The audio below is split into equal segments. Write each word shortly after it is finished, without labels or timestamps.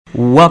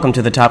Welcome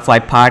to the Top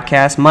Flight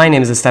Podcast. My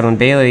name is Esteban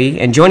Bailey,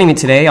 and joining me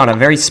today on a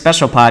very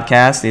special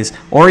podcast is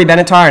Ori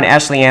Benatar and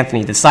Ashley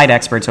Anthony, the site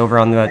experts over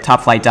on the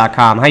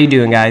TopFlight.com. How you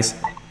doing, guys?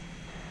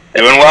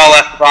 Doing well,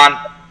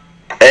 Esteban.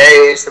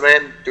 Hey,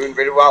 Esteban. Doing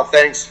very well,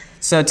 thanks.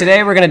 So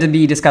today we're going to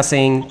be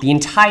discussing the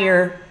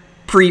entire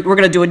we're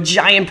going to do a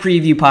giant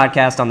preview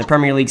podcast on the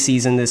Premier League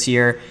season this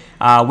year.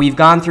 We've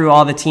gone through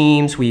all the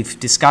teams, we've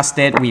discussed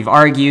it, we've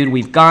argued,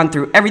 we've gone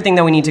through everything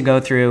that we need to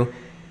go through.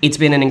 It's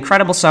been an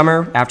incredible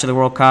summer after the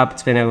World Cup.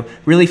 It's been a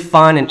really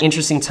fun and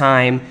interesting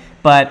time,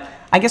 but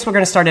I guess we're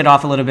going to start it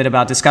off a little bit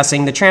about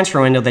discussing the transfer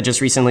window that just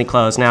recently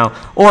closed. Now,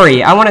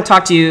 Ori, I want to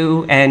talk to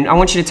you, and I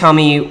want you to tell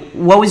me,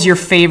 what was your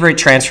favorite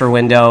transfer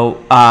window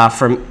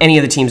from any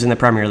of the teams in the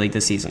Premier League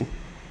this season?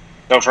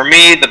 So for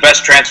me, the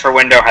best transfer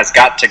window has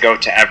got to go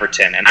to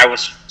Everton. And I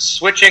was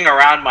switching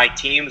around my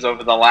teams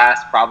over the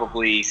last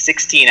probably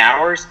 16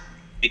 hours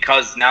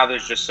because now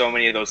there's just so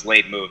many of those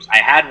late moves. I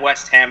had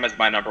West Ham as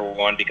my number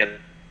one because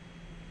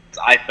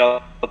I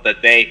felt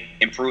that they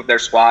improved their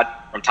squad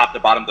from top to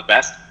bottom the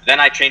best. Then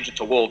I changed it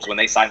to Wolves when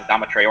they signed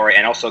Adama Traore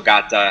and also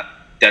got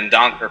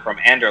Dendoncker from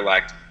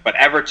Anderlecht. But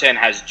Everton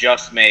has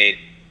just made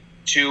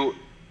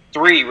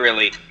three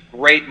really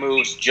great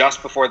moves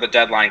just before the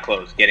deadline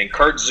closed. Getting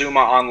Kurt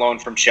Zouma on loan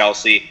from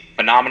Chelsea,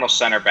 phenomenal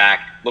center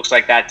back. Looks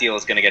like that deal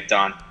is going to get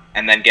done.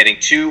 And then getting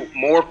two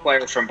more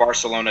players from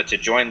Barcelona to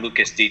join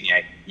Lucas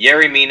Digne.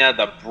 Yerry Mina,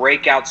 the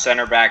breakout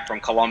center back from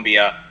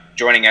Colombia,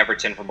 joining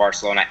Everton from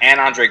Barcelona, and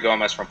Andre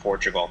Gomes from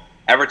Portugal.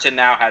 Everton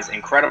now has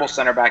incredible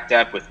center back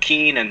depth with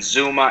Keane and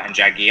Zouma and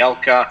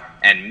Jagielka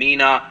and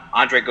Mina.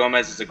 Andre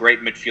Gomes is a great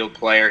midfield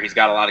player. He's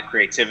got a lot of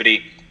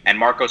creativity. And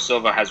Marco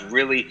Silva has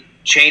really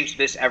changed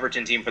this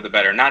Everton team for the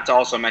better. Not to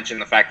also mention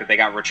the fact that they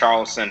got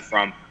Richarlison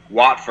from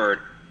Watford.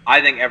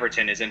 I think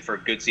Everton is in for a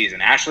good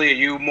season. Ashley, are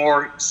you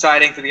more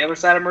siding to the other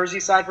side of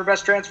Merseyside for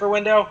best transfer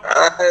window?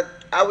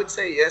 I would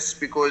say yes,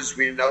 because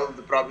we know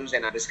the problems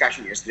in our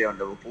discussion yesterday on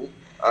Liverpool.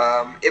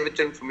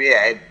 Everton, for me,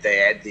 they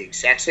had the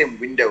exact same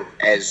window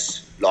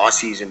as last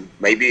season.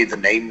 Maybe the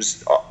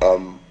names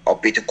are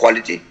better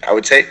quality, I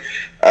would say.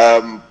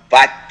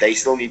 But they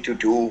still need to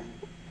do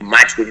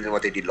much better than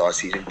what they did last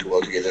season to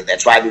all together.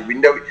 That's why the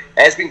window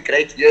has been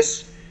great,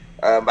 yes.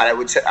 But I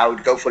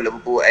would go for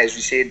Liverpool. As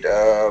we said,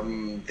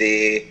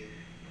 they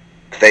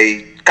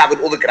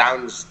covered all the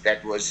grounds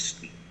that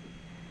was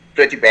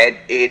pretty bad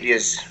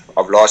areas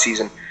of last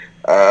season.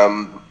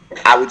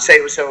 I would say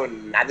also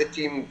another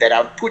team that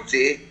I would put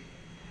there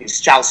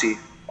is Chelsea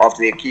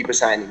after their keeper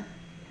signing.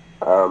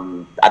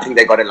 I think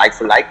they got a like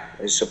for like.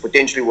 It's a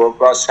potentially world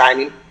class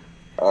signing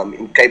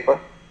in Kepa.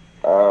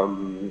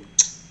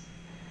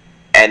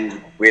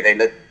 And where they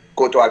let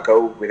Courtois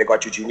go, where they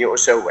got Jorginho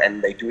also,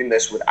 and they're doing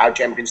this without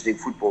Champions League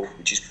football,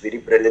 which is very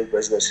brilliant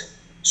business.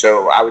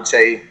 So I would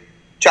say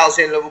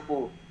Chelsea and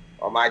Liverpool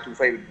are my two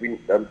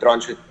favorite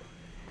transfer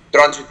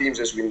teams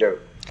this window.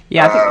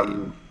 Yeah,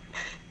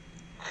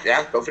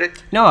 yeah, go for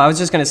it. No, I was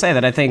just going to say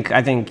that I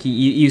think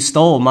you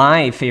stole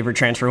my favorite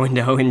transfer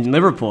window in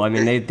Liverpool. I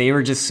mean, they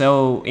were just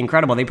so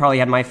incredible. They probably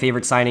had my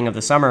favorite signing of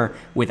the summer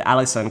with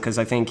Alisson, because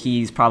I think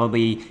he's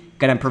probably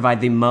going to provide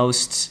the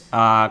most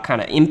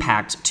kind of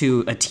impact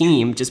to a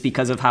team just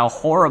because of how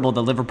horrible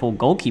the Liverpool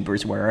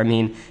goalkeepers were. I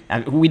mean,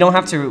 we don't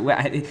have to.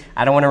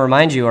 I don't want to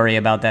remind you, Ori,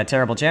 about that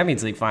terrible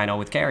Champions League final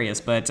with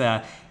Karius, but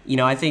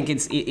I think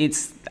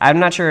it's. I'm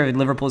not sure if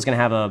Liverpool is going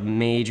to have a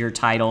major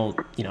title,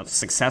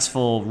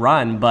 successful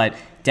run, but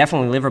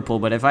definitely Liverpool.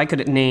 But if I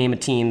could name a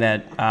team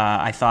that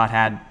I thought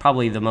had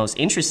probably the most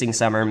interesting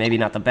summer, maybe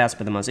not the best,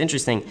 but the most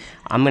interesting,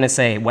 I'm going to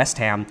say West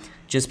Ham,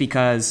 just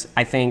because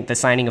I think the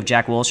signing of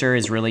Jack Wilshere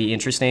is really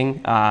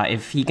interesting.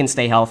 If he can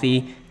stay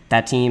healthy,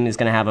 that team is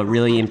going to have a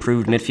really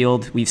improved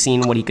midfield. We've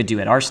seen what he could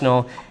do at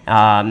Arsenal,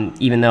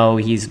 even though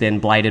he's been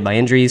blighted by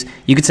injuries.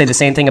 You could say the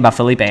same thing about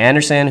Felipe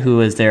Anderson,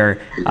 who is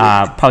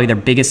probably their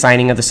biggest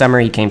signing of the summer.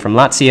 He came from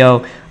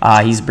Lazio.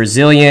 He's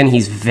Brazilian.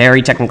 He's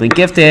very technically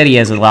gifted. He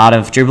has a lot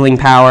of dribbling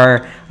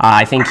power.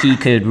 I think he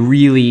could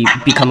really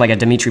become like a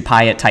Dimitri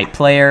Payet type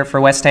player for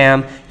West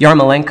Ham.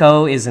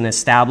 Yarmolenko is an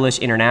established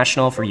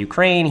international for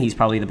Ukraine. He's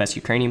probably the best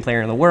Ukrainian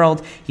player in the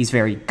world. He's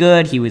very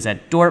good. He was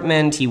at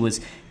Dortmund. He was,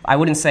 I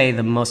wouldn't say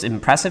the most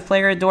impressive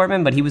player at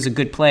Dortmund, but he was a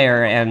good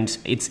player, and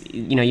it's,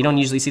 you don't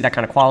usually see that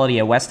kind of quality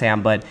at West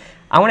Ham. But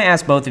I want to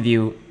ask both of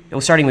you,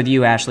 starting with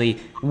you, Ashley,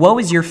 what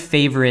was your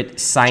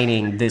favorite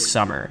signing this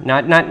summer?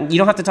 Not you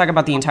don't have to talk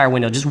about the entire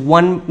window, just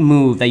one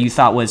move that you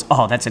thought was,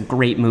 oh, that's a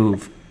great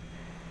move.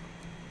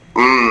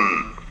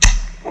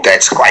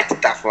 That's quite a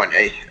tough one,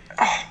 eh?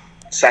 Oh,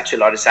 such a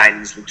lot of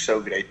signings look so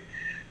great.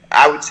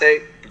 I would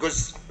say,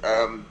 because,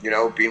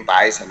 being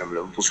biased and I'm a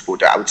Liverpool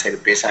supporter, I would say the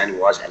best signing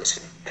was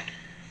Alisson.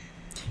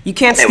 You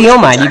can't steal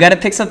mine. You got to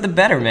pick something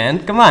better,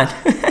 man. Come on.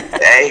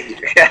 Hey.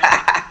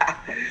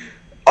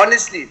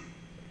 Honestly,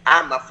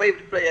 my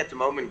favorite player at the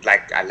moment,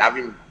 I love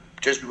him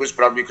just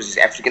because he's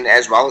African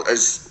as well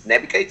as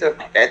Navigator.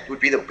 That would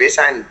be the best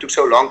signing. It took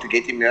so long to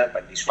get him here,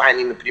 but he's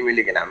finally in the Premier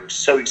League, and I'm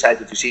so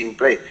excited to see him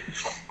play.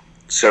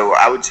 So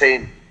I would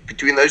say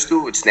between those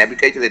two, it's Naby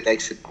Keita that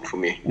takes it for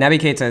me. Naby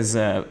Keita is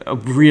a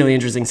really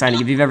interesting signing.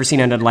 If you've ever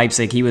seen him at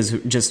Leipzig, he was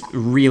just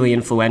really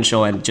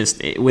influential, and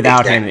just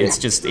without him,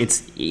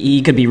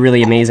 he could be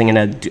really amazing in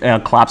a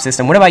Klopp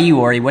system. What about you,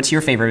 Ori? What's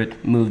your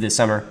favorite move this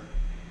summer?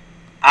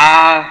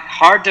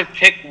 Hard to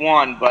pick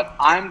one, but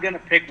I'm going to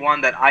pick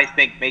one that I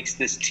think makes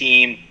this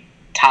team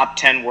top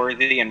 10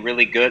 worthy and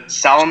really good.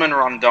 Salomon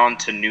Rondon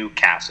to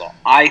Newcastle.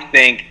 I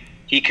think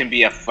he can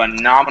be a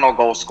phenomenal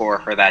goal scorer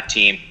for that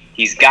team.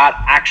 He's got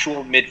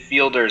actual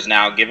midfielders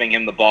now giving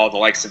him the ball. The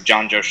likes of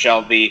John Joe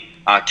Shelby,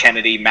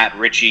 Kennedy, Matt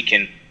Ritchie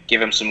can give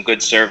him some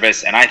good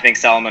service. And I think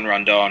Salomon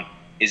Rondon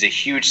is a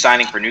huge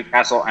signing for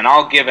Newcastle. And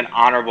I'll give an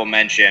honorable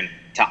mention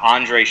to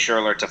Andre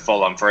Schürrle to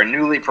Fulham. For a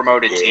newly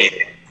promoted team,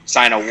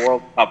 sign a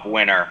World Cup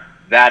winner.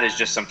 That is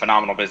just some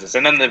phenomenal business.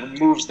 And then the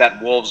moves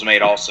that Wolves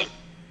made also.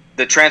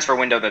 The transfer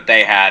window that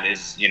they had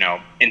is,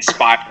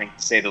 inspiring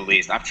to say the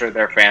least. I'm sure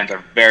their fans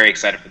are very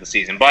excited for the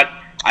season. But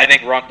I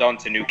think Rondon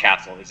to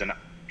Newcastle is a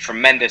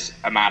tremendous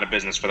amount of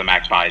business for the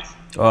Magpies.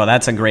 Oh,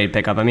 that's a great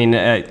pickup. I mean,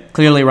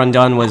 clearly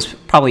Rondon was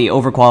probably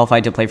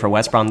overqualified to play for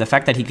West Brom. The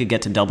fact that he could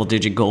get to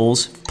double-digit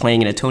goals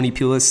playing in a Tony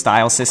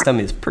Pulis-style system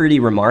is pretty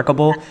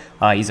remarkable.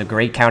 He's a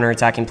great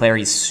counter-attacking player.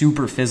 He's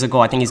super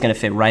physical. I think he's going to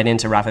fit right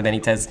into Rafa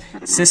Benitez's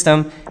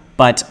system.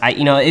 But,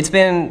 it's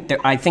been,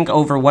 I think,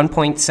 over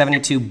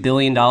 $1.72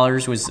 billion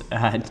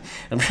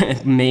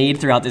was made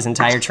throughout this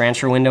entire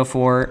transfer window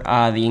for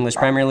the English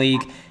Premier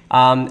League.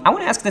 I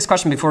want to ask this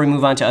question before we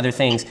move on to other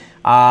things.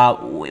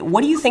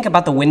 What do you think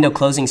about the window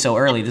closing so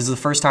early? This is the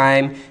first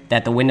time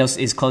that the window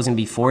is closing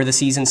before the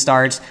season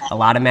starts. A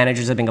lot of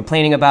managers have been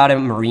complaining about it.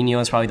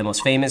 Mourinho is probably the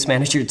most famous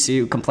manager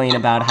to complain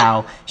about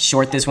how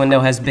short this window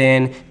has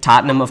been.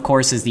 Tottenham, of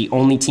course, is the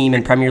only team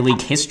in Premier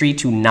League history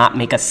to not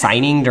make a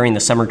signing during the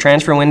summer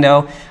transfer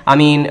window. I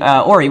mean,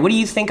 Ori, what do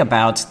you think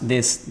about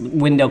this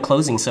window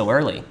closing so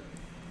early?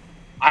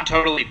 I'm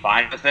totally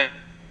fine with it.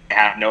 I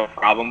have no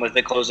problem with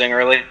it closing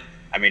early.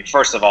 I mean,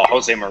 first of all,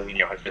 Jose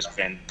Mourinho has just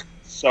been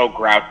so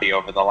grouchy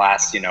over the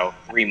last,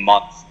 3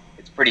 months.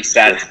 It's pretty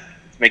sad.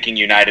 It's making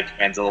United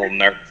fans a little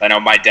nervous. I know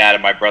my dad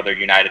and my brother,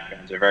 United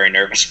fans, are very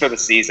nervous for the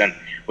season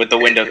with the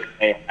window that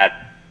they had.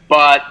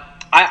 But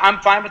I'm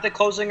fine with it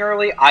closing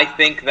early. I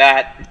think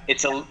that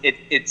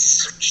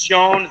it's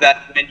shown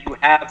that when you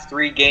have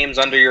 3 games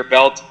under your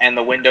belt and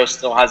the window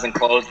still hasn't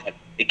closed,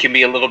 it can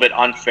be a little bit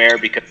unfair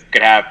because you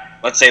could have,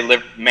 let's say,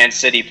 Man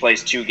City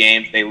plays 2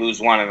 games, they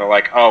lose 1, and they're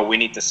like, oh, we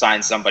need to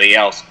sign somebody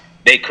else.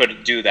 They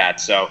couldn't do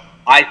that. So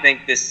I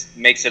think this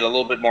makes it a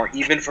little bit more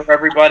even for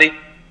everybody.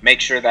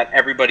 Make sure that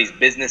everybody's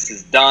business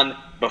is done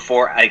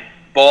before a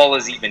ball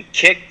is even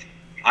kicked.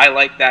 I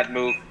like that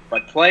move.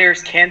 But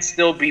players can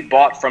still be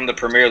bought from the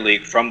Premier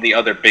League, from the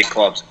other big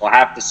clubs. We'll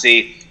have to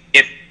see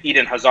if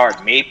Eden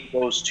Hazard maybe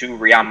goes to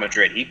Real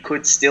Madrid. He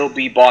could still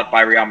be bought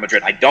by Real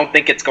Madrid. I don't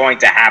think it's going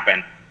to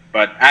happen.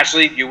 But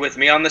Ashley, you with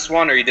me on this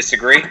one, or you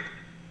disagree?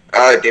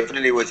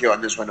 Definitely with you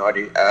on this one,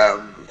 Adi.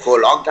 For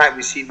a long time,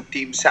 we've seen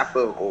teams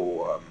suffer,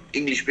 or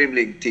English Premier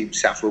League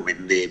teams suffer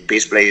when their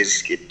best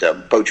players get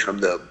poached from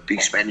the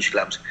big Spanish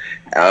clubs.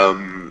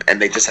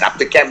 And they disrupt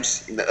the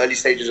camps in the early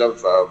stages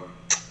of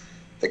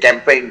the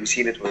campaign. We've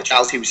seen it with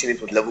Chelsea, we've seen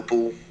it with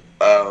Liverpool,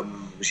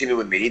 we've seen it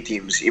with many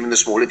teams, even the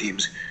smaller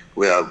teams,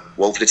 where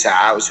Wilfried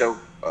Zaha also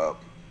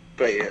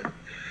player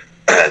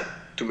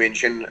to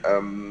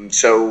mention.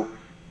 So,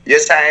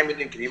 yes, I am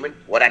in agreement.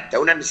 What I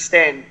don't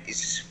understand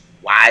is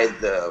why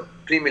the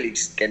Premier League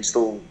can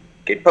still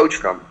get poached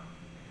from,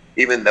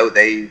 even though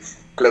they've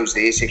closed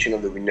their section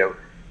of the window.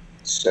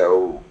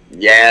 So,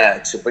 yeah,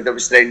 it's a bit of a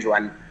strange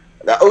one.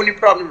 The only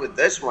problem with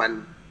this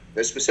one,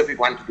 the specific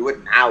one to do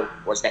it now,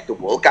 was that the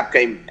World Cup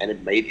came and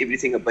it made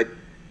everything a bit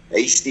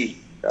hasty.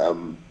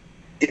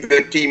 If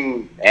your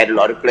team had a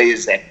lot of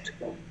players that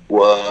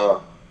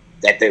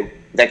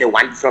they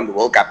wanted from the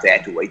World Cup, they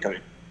had to wait on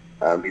it.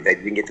 If they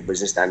didn't get the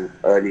business done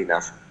early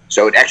enough.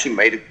 So it actually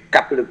made a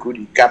couple of good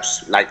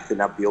hiccups, like the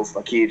Nabil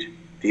Fekir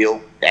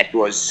deal. That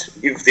was,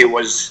 if there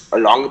was a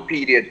longer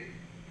period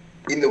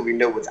in the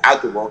window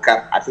without the World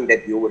Cup, I think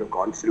that deal would have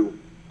gone through,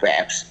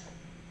 perhaps.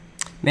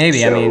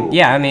 Maybe. So,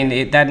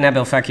 that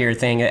Nabil Fekir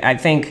thing, I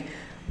think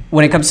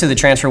when it comes to the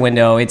transfer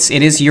window,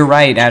 you're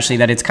right, Ashley,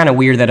 that it's kind of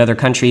weird that other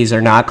countries are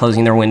not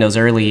closing their windows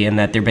early and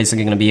that they're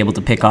basically going to be able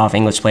to pick off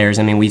English players.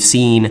 I mean, we've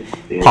seen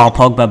Paul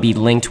Pogba be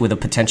linked with a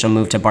potential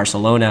move to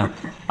Barcelona,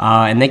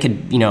 and they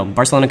could,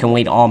 Barcelona can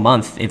wait all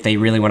month if they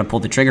really want to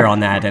pull the trigger on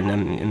that,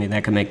 and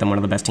that could make them one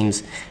of the best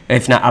teams,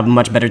 if not a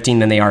much better team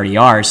than they already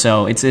are.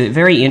 So it's a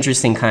very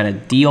interesting kind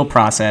of deal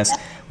process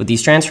with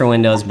these transfer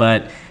windows,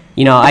 but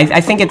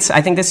I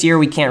think this year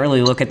we can't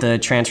really look at the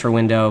transfer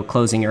window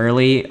closing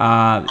early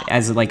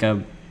as like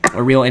a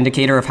real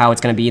indicator of how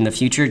it's going to be in the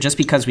future, just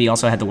because we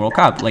also had the World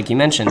Cup, like you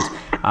mentioned.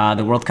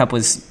 The World Cup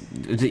was,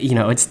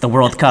 it's the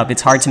World Cup.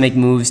 It's hard to make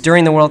moves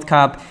during the World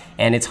Cup,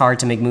 and it's hard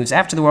to make moves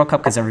after the World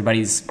Cup because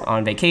everybody's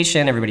on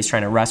vacation. Everybody's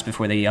trying to rest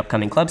before the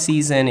upcoming club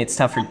season. It's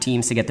tough for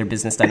teams to get their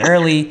business done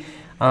early.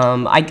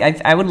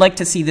 I would like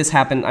to see this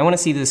happen. I want to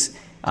see this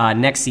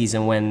next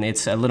season when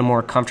it's a little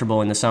more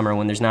comfortable in the summer,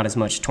 when there's not as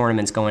much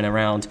tournaments going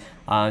around,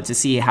 to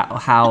see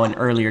how an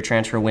earlier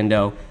transfer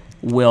window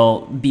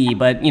will be.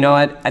 But you know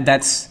what?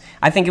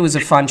 I think it was a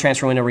fun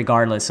transfer window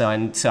regardless, so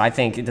I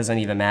think it doesn't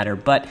even matter.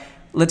 But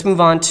let's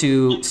move on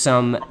to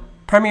some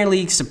Premier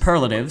League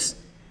superlatives.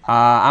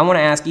 I want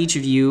to ask each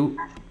of you.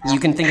 You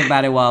can think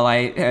about it while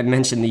I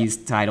mention these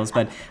titles,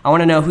 but I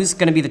want to know who's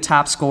going to be the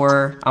top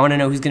scorer. I want to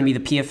know who's going to be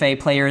the PFA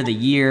Player of the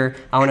Year.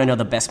 I want to know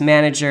the best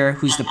manager,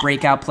 who's the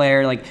breakout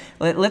player. Like,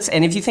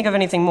 and if you think of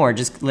anything more,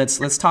 just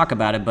let's talk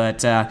about it.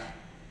 But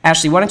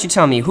Ashley, why don't you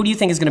tell me, who do you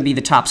think is going to be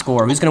the top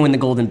scorer? Who's going to win the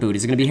Golden Boot?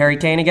 Is it going to be Harry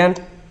Kane again?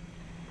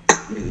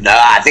 No,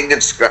 I think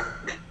it's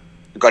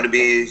going to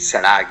be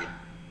Salah again,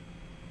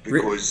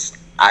 because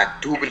I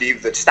do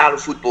believe that style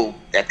of football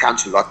that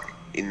counts a lot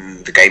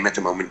in the game at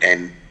the moment,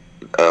 and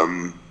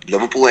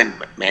Liverpool and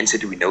Man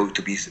City we know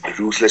to be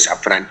ruthless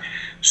up front.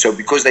 So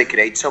because they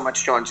create so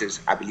much chances,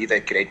 I believe they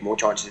create more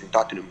chances than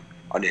Tottenham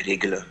on a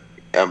regular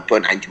per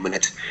 90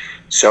 minutes.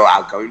 So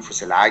I'll go in for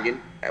Salah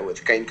again,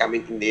 with Kane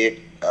coming in there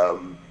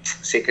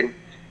second,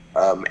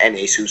 and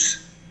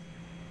Jesus.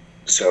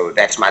 So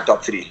that's my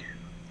top three.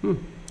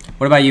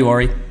 What about you,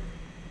 Ori?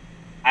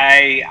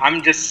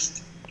 I'm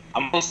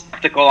most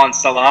skeptical on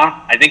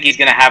Salah. I think he's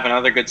going to have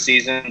another good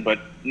season, but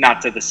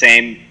not to the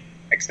same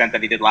extent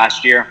that he did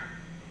last year.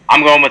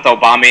 I'm going with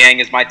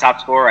Aubameyang as my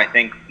top scorer. I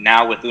think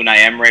now with Unai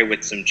Emery,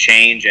 with some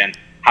change and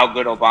how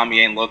good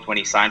Aubameyang looked when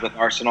he signed with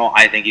Arsenal,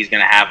 I think he's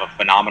going to have a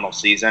phenomenal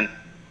season.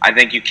 I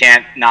think you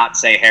can't not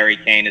say Harry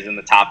Kane is in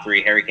the top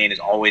three. Harry Kane is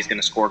always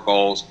going to score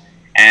goals.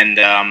 And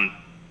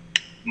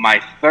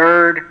my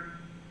third,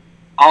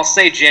 I'll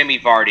say Jamie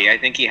Vardy. I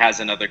think he has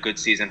another good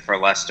season for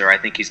Leicester. I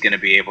think he's going to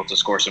be able to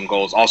score some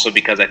goals. Also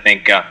because I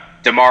think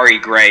Demarai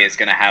Gray is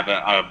going to have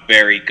a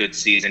very good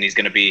season. He's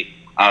going to be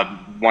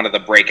one of the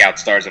breakout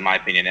stars, in my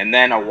opinion. And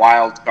then a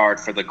wild card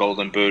for the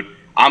Golden Boot.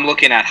 I'm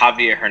looking at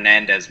Javier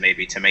Hernandez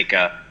maybe to make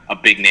a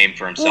big name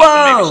for himself.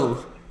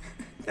 Whoa!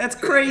 That's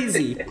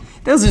crazy.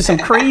 Those are some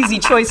crazy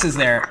choices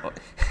there.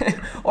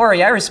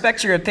 Ori, I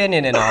respect your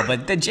opinion and all,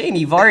 but the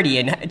Jamie Vardy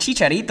and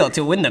Chicharito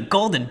to win the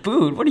Golden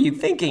Boot, what are you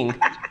thinking?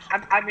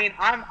 I mean,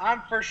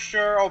 I'm for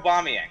sure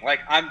Aubameyang.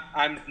 Like,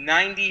 I'm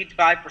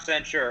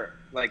 95% sure.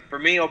 Like, for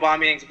me,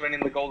 Aubameyang's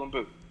winning the Golden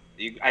Boot.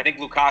 I think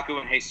Lukaku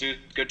and Jesus,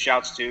 good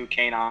shouts too.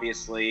 Kane,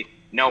 obviously.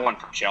 No one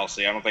from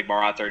Chelsea. I don't think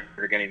Morata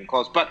are getting even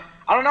close. But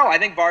I don't know. I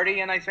think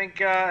Vardy and I think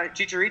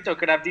Chicharito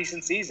could have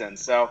decent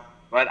seasons. So,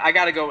 but I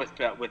got to go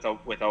with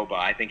Oba.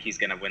 I think he's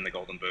going to win the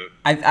Golden Boot.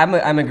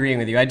 I'm agreeing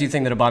with you. I do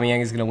think that Aubameyang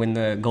is going to win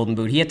the Golden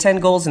Boot. He had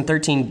 10 goals in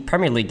 13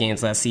 Premier League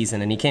games last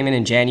season, and he came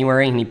in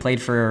January and he played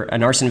for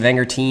an Arsene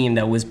Wenger team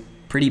that was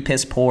pretty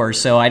piss poor.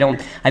 So I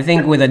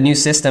think with a new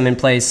system in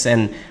place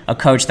and a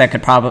coach that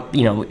could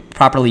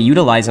properly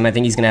utilize him, I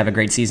think he's going to have a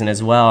great season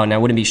as well. And I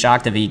wouldn't be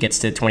shocked if he gets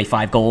to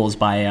 25 goals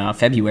by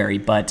February.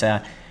 But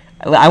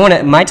I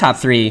want my top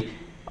three.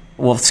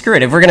 Well, screw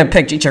it. If we're going to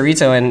pick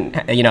Chicharito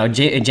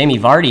and Jamie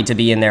Vardy to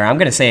be in there, I'm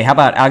going to say, how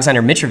about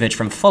Alexander Mitrovic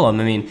from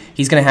Fulham? I mean,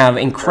 he's going to have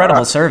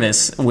incredible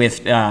service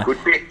with. Good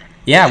pick.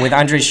 Yeah, with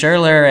Andre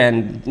Schürrle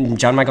and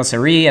Jean-Michel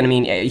Seri. And I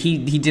mean,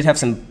 he did have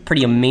some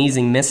pretty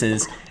amazing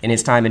misses in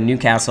his time in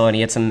Newcastle, and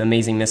he had some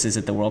amazing misses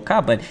at the World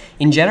Cup. But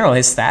in general,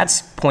 his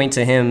stats point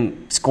to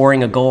him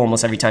scoring a goal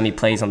almost every time he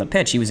plays on the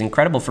pitch. He was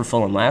incredible for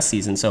Fulham last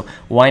season, so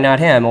why not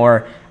him?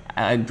 Or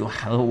I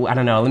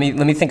don't know. Let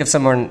me think of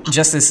someone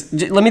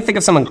let me think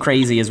of someone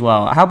crazy as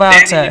well. How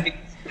about?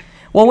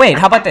 Well, wait.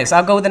 How about this?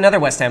 I'll go with another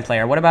West Ham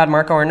player. What about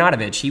Marko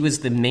Arnautovic? He was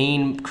the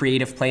main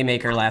creative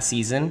playmaker last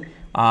season.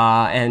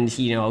 And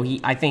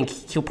I think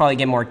he'll probably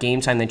get more game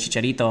time than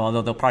Chicharito,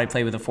 although they'll probably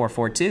play with a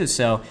 4-4-2.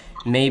 So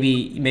maybe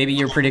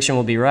your prediction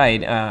will be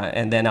right,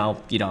 and then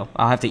I'll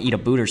have to eat a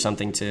boot or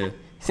something to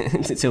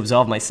to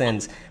absolve my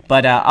sins.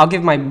 But I'll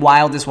give my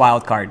wildest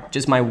wild card,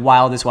 just my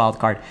wildest wild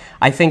card.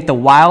 I think the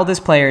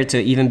wildest player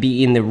to even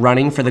be in the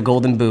running for the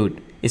Golden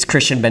Boot is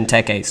Christian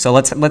Benteke. So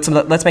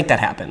let's make that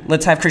happen.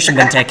 Let's have Christian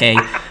Benteke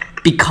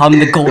become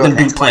the Golden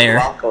Boot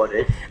player.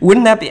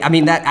 Wouldn't that be? I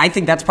mean, I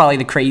think that's probably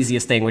the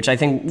craziest thing. Which I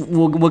think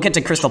we'll get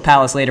to Crystal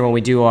Palace later when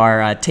we do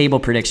our table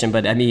prediction.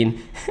 But I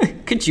mean,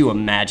 could you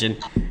imagine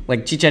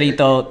like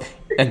Chicharito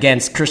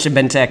against Christian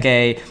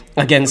Benteke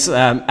against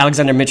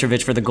Alexander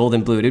Mitrovic for the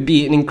Golden Boot? It'd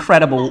be an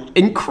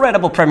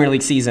incredible Premier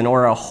League season,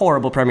 or a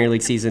horrible Premier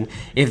League season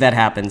if that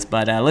happens.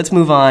 But let's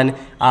move on.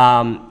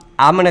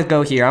 I'm gonna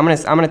go here. I'm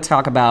gonna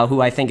talk about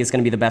who I think is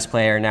gonna be the best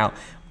player now.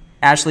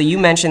 Ashley, you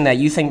mentioned that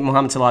you think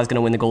Mohamed Salah is going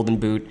to win the Golden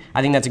Boot.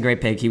 I think that's a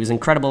great pick. He was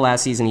incredible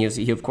last season.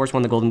 He of course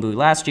won the Golden Boot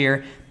last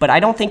year, but I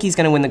don't think he's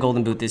going to win the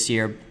Golden Boot this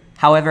year.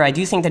 However, I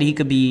do think that he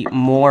could be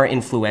more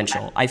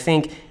influential. I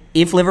think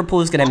if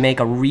Liverpool is going to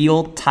make a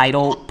real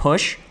title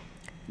push,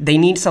 they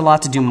need Salah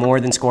to do more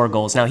than score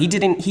goals. Now, he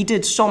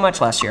did so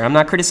much last year. I'm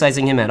not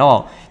criticizing him at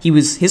all.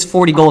 His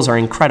 40 goals are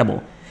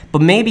incredible.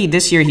 But maybe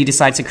this year he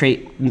decides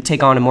to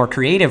take on a more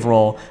creative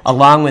role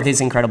along with his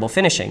incredible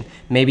finishing.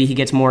 Maybe he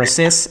gets more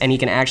assists and he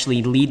can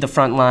actually lead the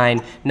front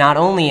line not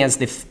only as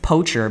the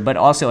poacher but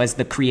also as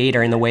the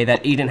creator in the way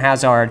that Eden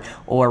Hazard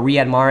or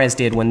Riyad Mahrez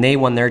did when they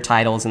won their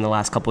titles in the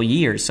last couple of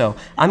years. So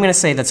I'm going to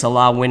say that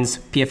Salah wins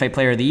PFA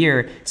Player of the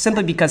Year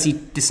simply because he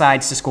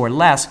decides to score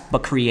less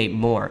but create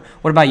more.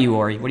 What about you,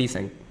 Ori? What do you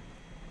think?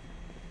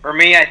 For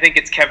me, I think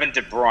it's Kevin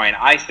De Bruyne.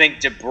 I think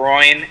De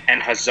Bruyne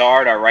and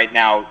Hazard are right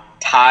now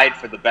tied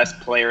for the best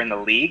player in the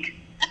league.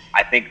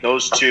 I think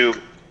those two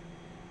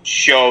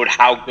showed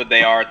how good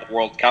they are at the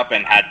World Cup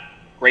and had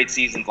great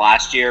seasons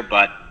last year,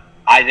 but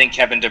I think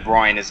Kevin De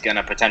Bruyne is going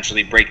to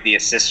potentially break the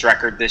assist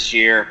record this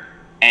year,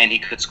 and he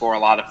could score a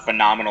lot of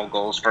phenomenal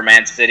goals for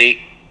Man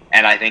City,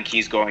 and I think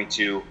he's going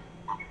to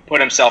put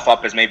himself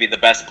up as maybe the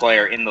best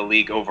player in the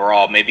league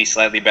overall, maybe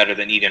slightly better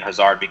than Eden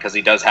Hazard because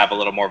he does have a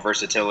little more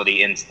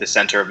versatility in the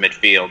center of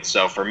midfield.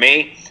 So for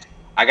me,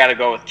 I got to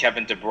go with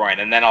Kevin De Bruyne.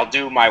 And then I'll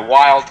do my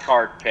wild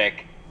card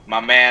pick, my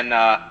man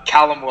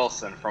Callum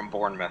Wilson from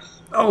Bournemouth.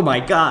 Oh, my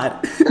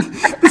God.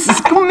 This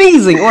is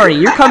amazing. Ori,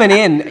 you're coming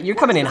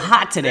in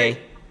hot today.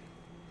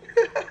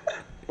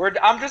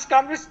 I'm just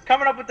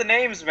coming up with the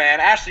names, man.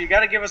 Ashley, you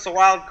got to give us a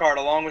wild card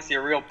along with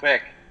your real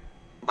pick.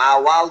 My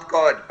wild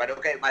card, but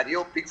okay, my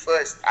real pick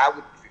first. I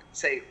would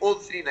say all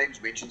three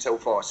names mentioned so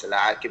far: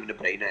 Salah, Kevin De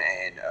Bruyne,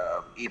 and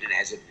Eden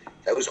Hazard.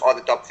 Those are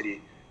the top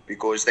three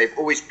because they've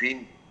always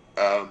been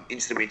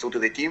instrumental to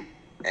their team,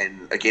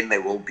 and again, they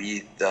will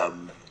be the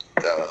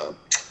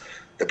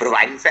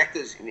providing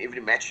factors in every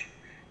match.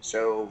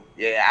 So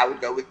yeah, I would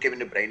go with Kevin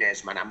De Bruyne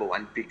as my number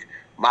one pick.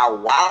 My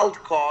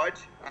wild card,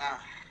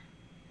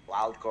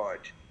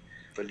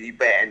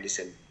 Felipe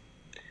Anderson.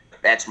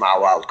 That's my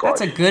wild card.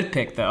 That's a good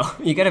pick, though.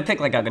 You got to pick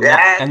like a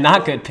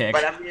not good pick.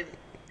 But I mean,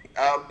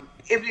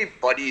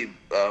 everybody,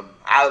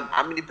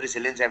 how many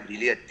Brazilians have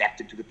really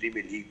adapted to the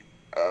Premier League?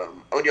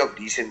 Only of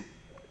recent,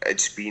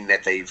 it's been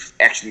that they've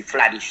actually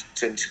flourished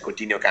since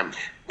Coutinho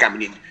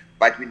coming in.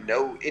 But we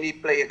know any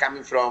player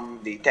coming from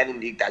the Italian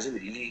league doesn't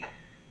really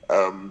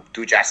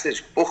do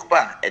justice.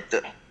 Pogba, at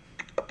the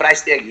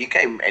price tag he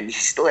came, and he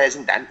still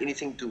hasn't done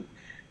anything to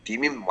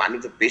deem him one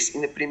of the best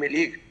in the Premier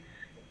League.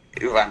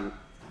 If I'm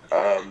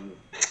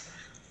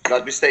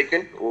not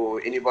mistaken,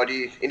 or any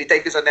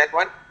takers on that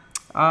one?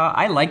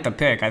 I like the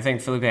pick. I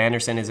think Felipe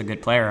Anderson is a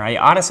good player. I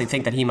honestly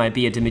think that he might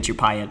be a Dimitri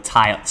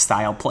Payet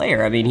style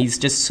player. I mean,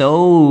 he's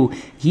so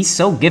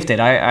gifted.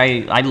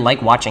 I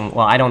like watching.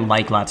 Well, I don't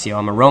like Lazio.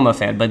 I'm a Roma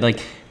fan, but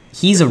like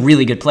he's a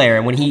really good player.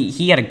 And when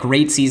he had a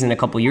great season a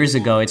couple years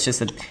ago, it's just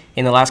that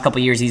in the last couple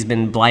of years he's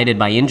been blighted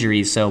by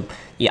injuries. So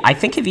yeah, I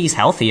think if he's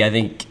healthy, I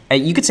think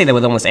you could say that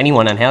with almost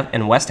anyone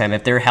in West Ham.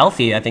 If they're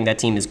healthy, I think that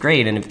team is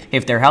great. And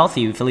if they're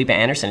healthy, Felipe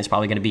Anderson is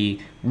probably going to be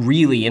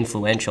really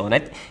influential.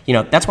 And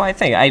that's why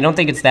I don't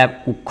think it's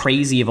that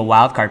crazy of a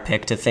wild card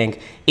pick to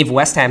think if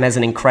West Ham has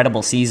an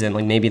incredible season,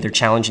 like maybe they're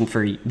challenging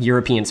for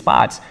European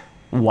spots,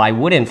 why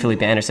wouldn't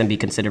Felipe Anderson be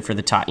considered for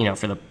the top,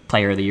 for the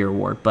Player of the Year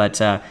award? But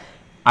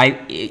I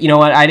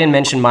didn't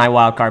mention my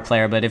wild card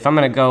player, but if I'm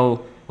going to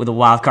go with a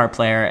wild card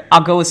player,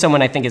 I'll go with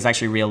someone I think is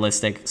actually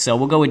realistic. So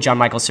we'll go with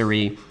Jean-Michel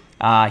Seri.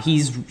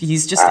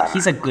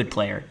 He's a good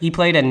player. He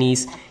played at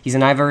Nice. He's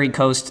an Ivory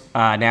Coast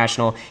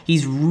national.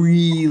 He's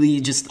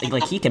really just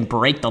like he can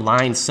break the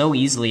line so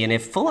easily. And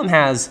if Fulham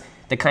has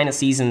the kind of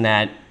season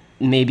that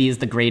maybe is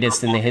the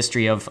greatest in the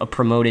history of a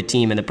promoted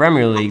team in the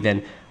Premier League,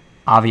 then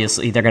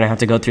obviously they're going to have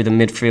to go through the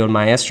midfield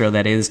maestro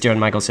that is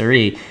Jean-Michel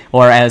Seri,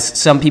 or as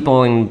some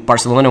people in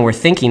Barcelona were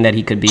thinking that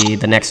he could be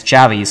the next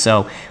Xavi.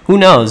 So who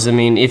knows? I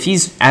mean, if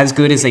he's as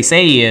good as they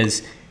say he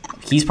is,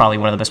 he's probably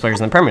one of the best players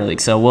in the Premier League.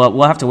 So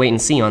we'll have to wait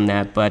and see on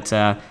that. But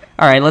all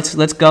right,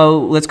 let's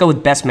go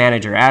with best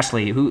manager.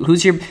 Ashley,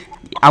 who's your?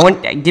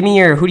 Give me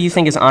your. Who do you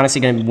think is honestly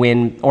going to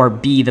win or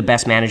be the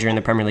best manager in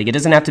the Premier League? It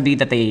doesn't have to be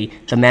that the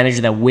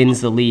manager that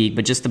wins the league,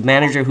 but just the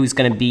manager who's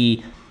going to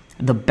be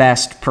the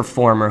best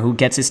performer, who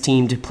gets his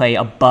team to play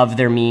above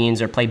their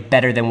means or play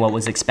better than what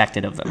was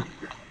expected of them.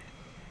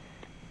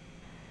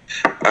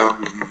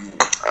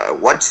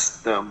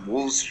 What's the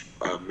Wolves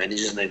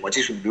manager's name? What's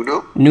his name?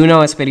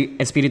 Nuno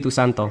Espiritu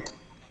Santo.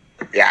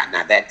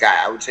 Yeah, that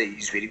guy, I would say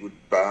he's very good.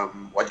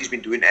 What he's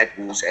been doing at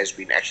Wolves has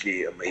been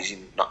actually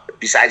amazing.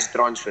 Besides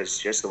transfers,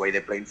 just the way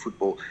they're playing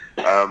football.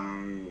 If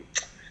I'm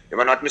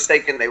not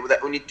mistaken, they were the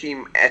only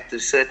team at a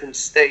certain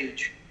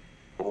stage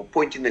or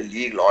point in the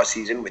league last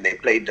season when they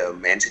played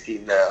Man City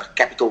in the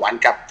Capital One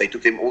Cup. They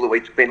took them all the way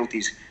to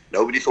penalties.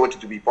 Nobody thought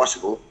it to be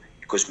possible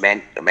because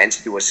Man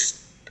City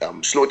was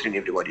slaughtering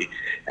everybody,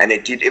 and they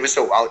did ever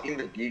so well in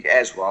the league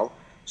as well.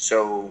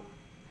 So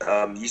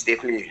he's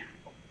definitely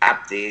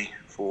up there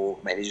for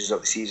managers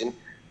of the season.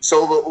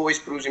 Silva always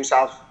proves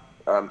himself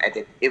at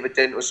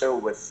Everton also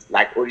with,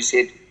 like Ori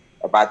said,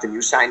 about the new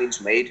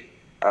signings made.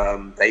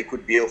 They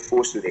could be a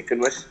force to reckon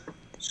with.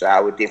 So I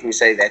would definitely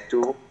say that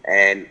too.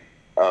 And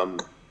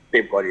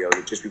Pep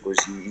Guardiola, just because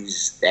he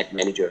is that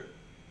manager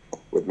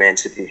with Man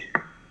City.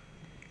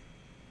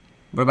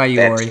 What about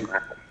you, Ori?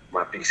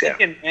 My picks,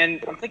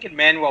 I'm thinking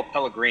Manuel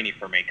Pellegrini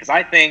for me, because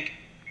I think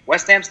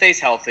West Ham stays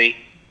healthy.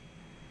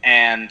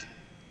 and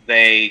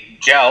they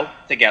gel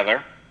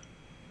together,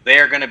 they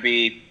are going to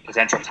be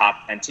potential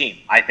top 10 team.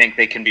 I think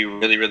they can be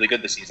really, really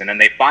good this season. And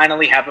they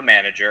finally have a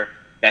manager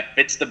that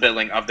fits the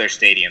billing of their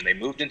stadium. They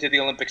moved into the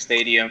Olympic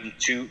Stadium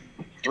 2-3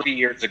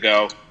 years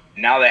ago.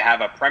 Now they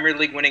have a Premier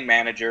League winning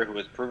manager who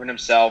has proven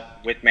himself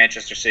with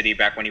Manchester City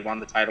back when he won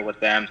the title with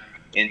them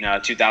in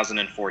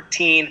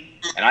 2014.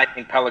 And I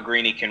think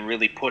Pellegrini can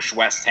really push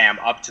West Ham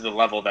up to the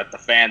level that the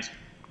fans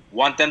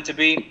want them to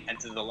be, and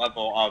to the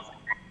level of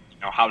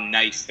how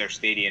nice their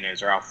stadium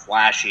is or how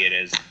flashy it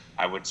is,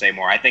 I would say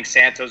more. I think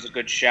Santos is a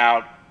good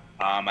shout.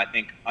 I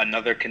think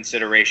another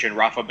consideration,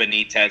 Rafa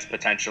Benitez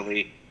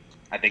potentially.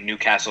 I think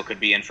Newcastle could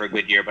be in for a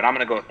good year, but I'm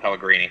going to go with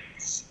Pellegrini.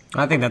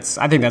 I think that's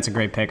a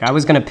great pick. I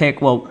was going to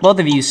pick. Well, both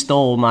of you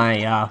stole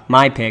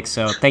my pick,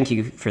 so thank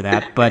you for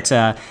that. But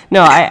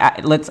no,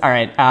 let's. All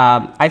right.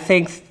 I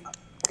think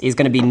is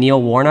going to be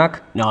Neil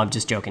Warnock. No, I'm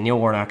just joking. Neil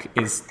Warnock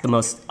is the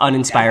most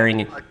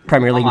uninspiring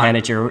Premier League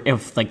manager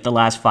of like the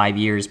last 5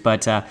 years.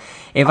 But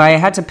if I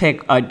had to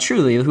pick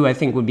truly who I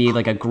think would be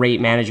like a great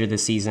manager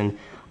this season,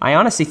 I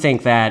honestly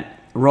think that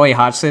Roy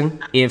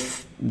Hodgson,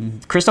 if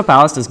Crystal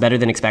Palace does better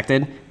than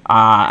expected,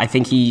 I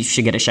think he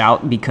should get a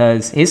shout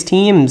because his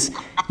teams,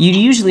 you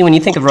usually, when you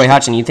think of Roy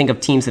Hodgson, you think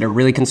of teams that are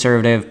really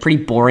conservative,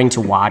 pretty boring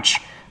to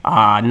watch,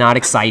 not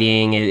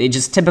exciting, it's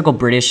just typical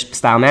British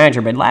style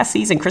manager. But last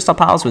season, Crystal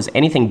Palace was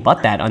anything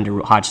but that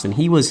under Hodgson.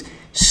 He was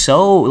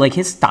so, like,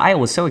 his style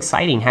was so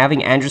exciting.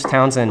 Having Andrews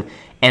Townsend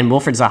and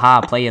Wilfried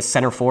Zaha play as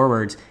center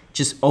forwards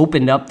just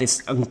opened up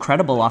this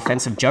incredible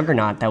offensive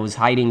juggernaut that was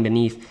hiding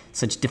beneath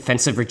such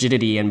defensive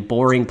rigidity and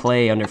boring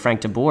play under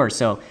Frank de Boer.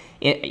 So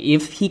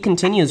if he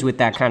continues with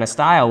that kind of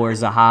style where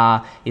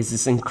Zaha is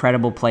this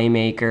incredible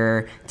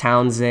playmaker,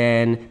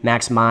 Townsend,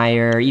 Max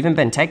Meyer, even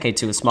Benteke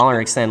to a smaller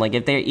extent, like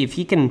if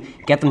he can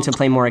get them to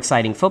play more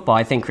exciting football,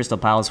 I think Crystal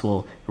Palace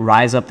will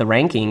rise up the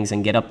rankings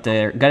and get up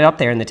there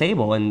in the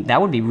table, and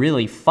that would be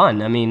really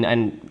fun. I mean,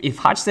 and if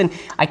Hodgson,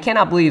 I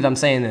cannot believe I'm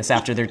saying this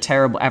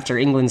after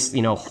England's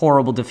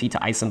horrible defeat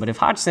to Iceland, but if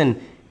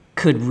Hodgson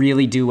could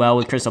really do well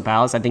with Crystal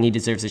Palace, I think he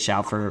deserves a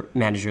shout for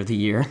Manager of the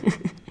Year.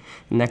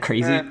 Isn't that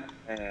crazy?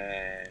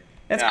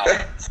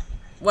 That's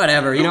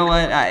whatever. You know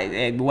what?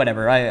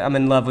 Whatever. I'm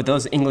in love with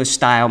those English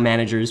style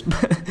managers.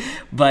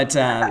 But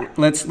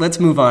let's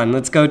move on.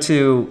 Let's go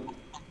to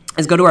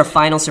our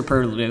final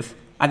superlative.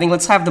 I think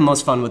let's have the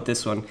most fun with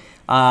this one.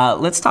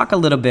 Let's talk a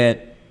little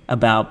bit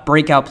about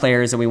breakout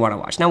players that we want to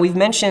watch. Now we've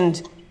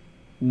mentioned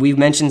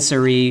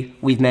Sarri,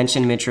 we've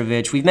mentioned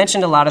Mitrovic, we've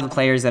mentioned a lot of the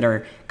players that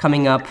are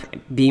coming up,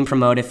 being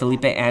promoted,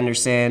 Felipe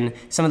Anderson,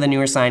 some of the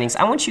newer signings.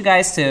 I want you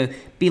guys to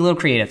be a little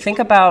creative. Think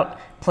about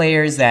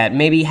players that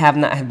maybe have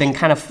been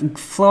kind of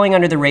flowing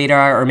under the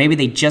radar, or maybe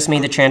they just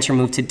made the transfer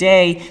move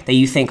today that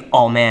you think,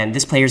 oh man,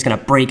 this player is going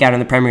to break out in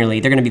the Premier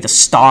League. They're going to be the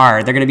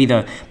star. They're going to be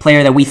the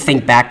player that we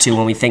think back to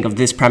when we think of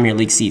this Premier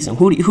League season.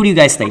 Who do you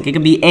guys think? It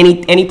could be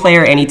any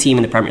player, any team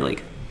in the Premier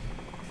League.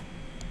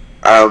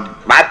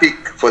 My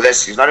pick for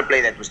this is not a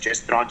player that was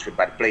just transferred,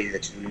 but a player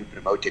that's been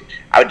promoted.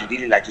 I would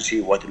really like to see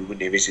what Ruben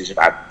Neves is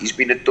about. He's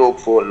been a talk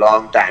for a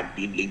long time,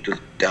 being linked with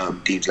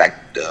teams like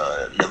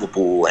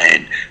Liverpool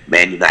and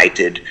Man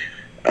United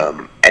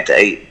at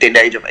the tender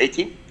age of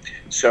 18.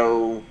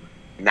 So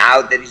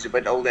now that he's a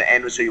bit older,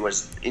 and also he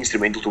was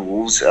instrumental to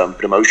Wolves'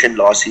 promotion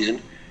last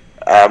season,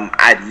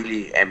 I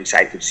really am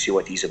excited to see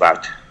what he's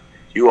about.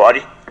 You,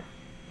 Adi?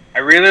 I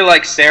really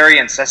like Sarri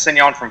and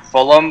Sessegnon from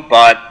Fulham,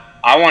 but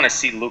I want to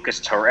see Lucas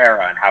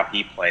Torreira and how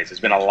he plays. There's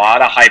been a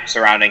lot of hype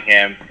surrounding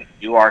him. A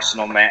new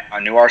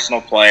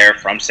Arsenal player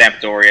from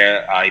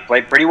Sampdoria. He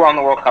played pretty well in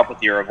the World Cup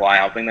with Uruguay,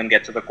 helping them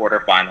get to the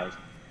quarterfinals.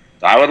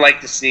 So I would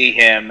like to see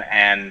him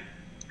and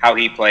how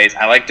he plays.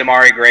 I like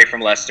Demarai Gray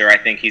from Leicester. I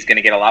think he's going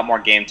to get a lot more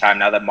game time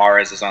now that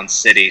Mahrez is on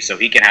City, so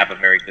he can have a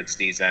very good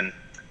season.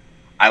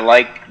 I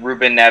like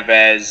Ruben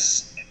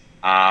Neves.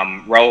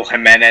 Raul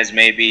Jimenez,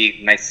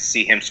 maybe. Nice to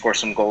see him score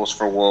some goals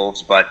for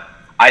Wolves, but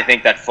I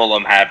think that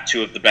Fulham have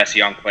two of the best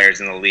young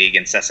players in the league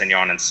in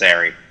Sessegnon and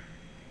Sarri.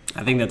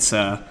 I think that's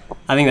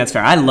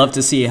fair. I'd love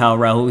to see how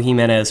Raul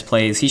Jimenez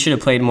plays. He should have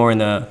played more in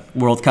the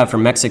World Cup for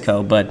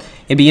Mexico, but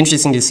it'd be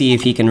interesting to see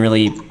if he can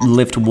really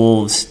lift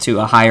Wolves to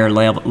a higher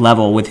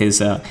level with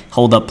his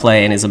hold-up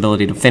play and his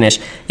ability to finish.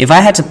 If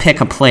I had to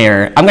pick a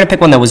player, I'm going to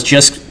pick one that was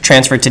just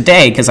transferred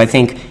today because I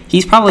think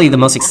he's probably the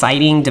most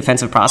exciting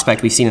defensive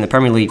prospect we've seen in the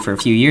Premier League for a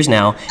few years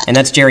now, and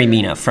that's Yerry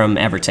Mina from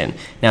Everton.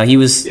 Now, he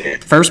was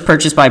first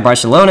purchased by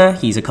Barcelona.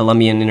 He's a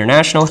Colombian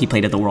international. He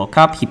played at the World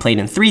Cup. He played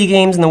in 3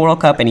 games in the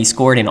World Cup, and he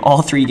scored in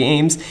all 3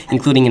 games,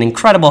 including an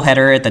incredible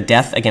header at the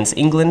death against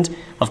England.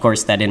 Of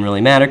course, that didn't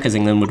really matter because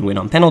England would win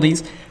on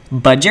penalties.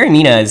 But Yerry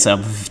Mina is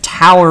a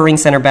towering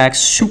center back,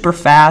 super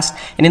fast,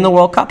 and in the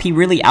World Cup, he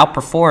really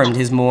outperformed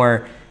his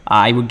more,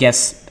 I would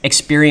guess,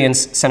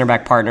 experienced center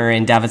back partner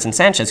in Davinson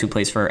Sanchez, who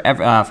plays for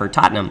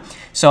Tottenham.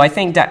 So I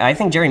think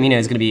Yerry Mina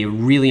is going to be a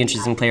really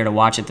interesting player to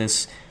watch at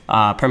this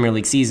Premier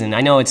League season.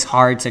 I know it's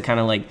hard to kind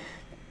of like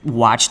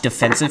watch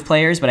defensive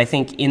players, but I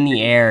think in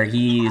the air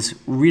he's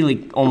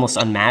really almost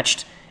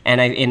unmatched. And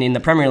in the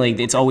Premier League,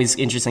 it's always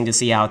interesting to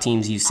see how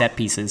teams use set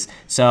pieces.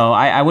 So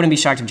I wouldn't be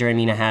shocked if Jerry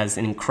Mina has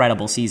an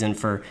incredible season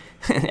for,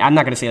 I'm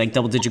not going to say like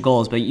double-digit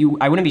goals, but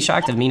I wouldn't be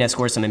shocked if Mina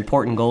scores some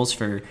important goals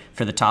for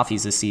the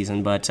Toffees this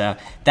season. But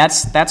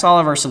that's all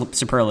of our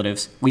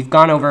superlatives. We've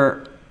gone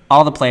over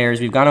all the players,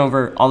 we've gone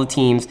over all the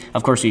teams.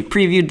 Of course, we've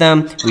previewed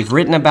them, we've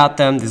written about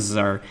them. This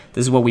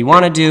is what we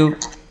want to do.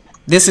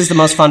 This is the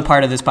most fun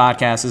part of this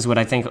podcast, is what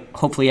I think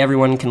hopefully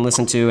everyone can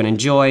listen to and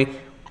enjoy.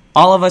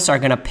 All of us are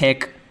going to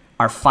pick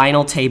our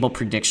final table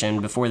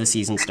prediction before the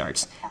season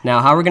starts.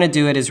 Now, how we're going to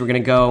do it is we're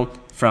going to go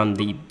from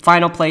the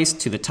final place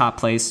to the top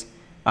place.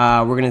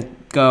 We're going to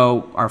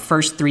go our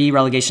first 3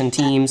 relegation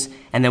teams,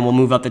 and then we'll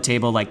move up the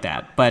table like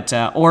that. But,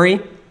 Ori,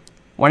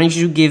 why don't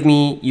you give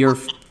me your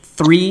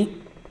 3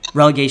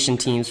 relegation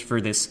teams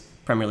for this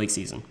Premier League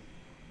season?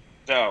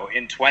 So,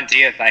 in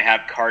 20th, I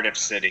have Cardiff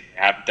City.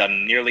 Have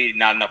done nearly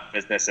not enough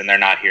business, and they're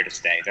not here to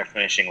stay. They're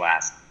finishing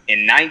last.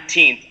 In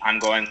 19th, I'm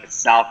going with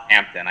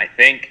Southampton. I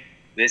think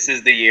this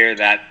is the year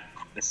that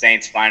the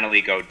Saints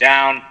finally go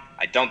down.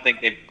 I don't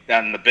think they've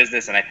done the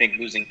business, and I think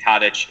losing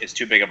Tadic is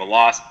too big of a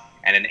loss.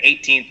 And in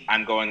 18th,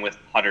 I'm going with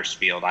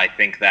Huddersfield. I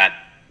think that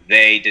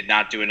they did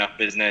not do enough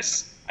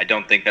business. I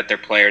don't think that their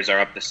players are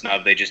up to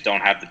snub. They just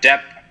don't have the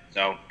depth.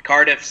 So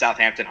Cardiff,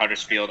 Southampton,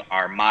 Huddersfield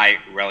are my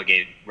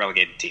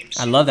relegated teams.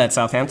 I love that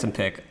Southampton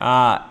pick.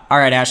 All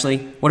right, Ashley,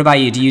 what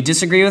about you? Do you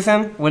disagree with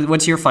him?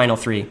 What's your final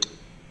 3?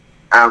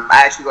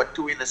 I actually got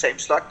 2 in the same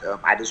slot.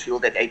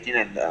 Huddersfield at 18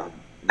 and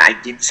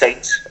 19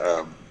 Saints.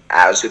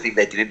 I also think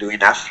they didn't do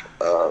enough.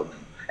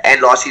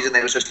 And last season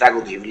they also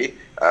struggled heavily.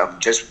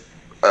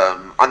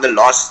 On the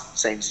last,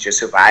 Saints just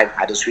survived.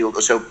 Huddersfield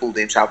also pulled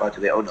themselves out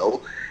of their own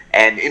hole.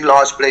 And in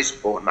last place,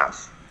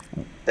 Bournemouth.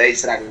 They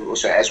struggled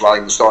also as well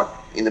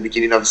in the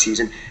beginning of the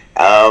season.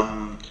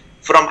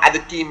 From other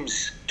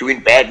teams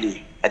doing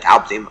badly, it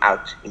helped them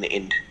out in the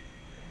end.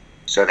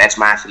 So that's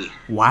my 3.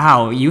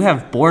 Wow, you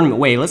have Bournemouth.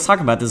 Wait, let's talk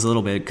about this a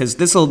little bit, because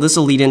this will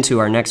lead into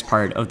our next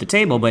part of the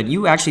table. But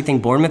you actually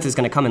think Bournemouth is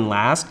going to come in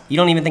last? You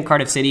don't even think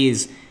Cardiff City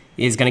is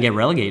going to get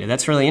relegated?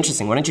 That's really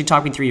interesting. Why don't you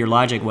talk me through your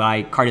logic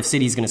why Cardiff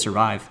City is going to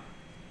survive?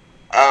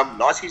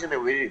 Last season they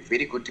were very,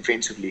 very good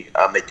defensively.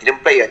 They didn't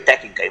play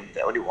attacking games.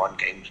 They only won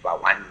games by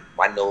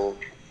 1-0,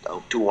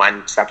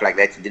 2-1, stuff like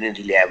that. They didn't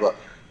really have a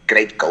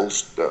great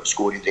goals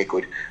scoring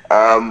record.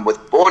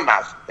 With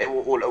Bournemouth, they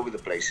were all over the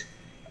place.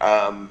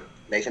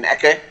 Nathan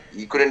Ake,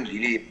 he couldn't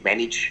really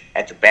manage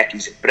at the back.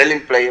 He's a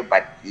brilliant player,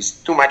 but he's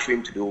too much for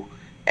him to do.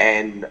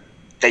 And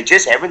they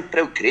just haven't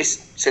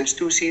progressed since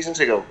 2 seasons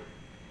ago.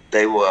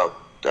 They were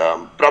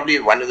probably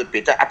one of the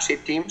better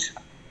upset teams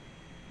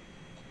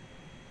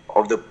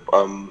of the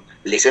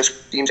lesser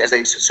teams, as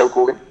they so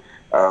call them.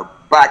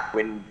 But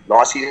when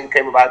last season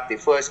came about, their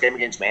first game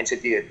against Man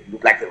City, it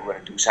looked like they were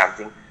going to do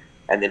something.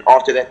 And then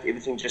after that,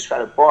 everything just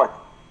fell apart.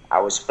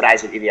 I was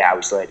surprised that Eddie Howe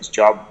still had his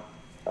job.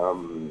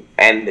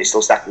 And they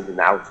still stuck with it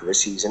now for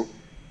this season.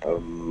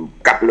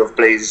 Couple of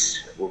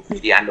plays were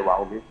really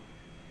underwhelming.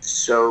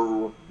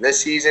 So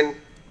this season,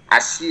 I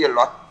see a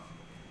lot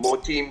more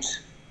teams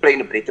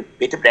playing a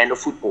better brand of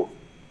football.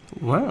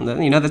 Wow,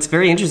 that's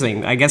very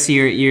interesting. I guess I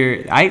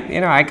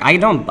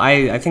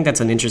think that's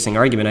an interesting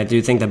argument. I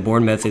do think that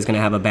Bournemouth is going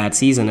to have a bad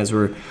season, as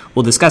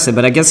we'll discuss it.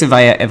 But I guess if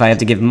I have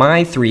to give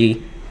my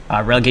 3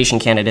 relegation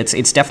candidates,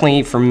 it's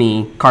definitely for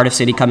me Cardiff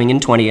City coming in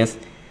 20th,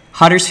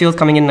 Huddersfield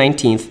coming in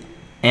 19th,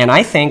 and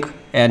I think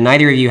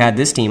neither of you had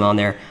this team on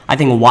there. I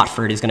think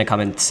Watford is going to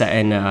come in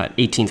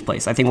 18th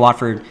place. I think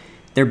Watford,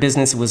 their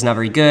business was not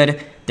very good.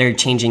 They're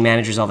changing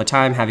managers all the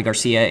time. Javi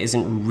Garcia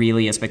isn't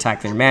really a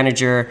spectacular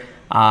manager.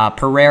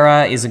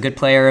 Pereira is a good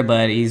player,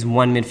 but he's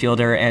one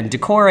midfielder. And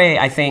Decore,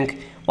 I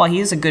think, while he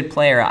is a good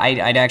player, I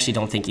actually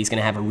don't think he's going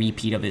to have a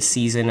repeat of his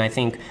season. I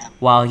think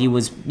while he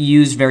was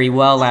used very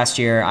well last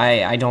year,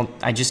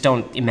 I just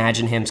don't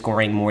imagine him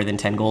scoring more than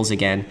 10 goals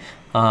again.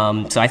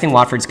 So I think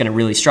Watford's going to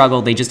really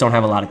struggle. They just don't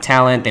have a lot of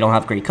talent. They don't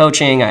have great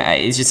coaching.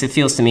 It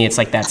feels to me it's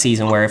like that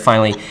season where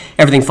finally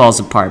everything falls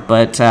apart.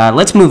 But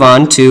let's move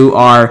on to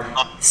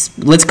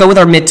let's go with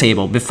our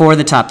mid-table before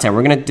the top 10.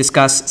 We're going to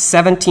discuss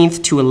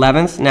 17th to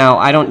 11th.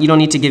 Now, you don't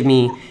need to give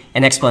me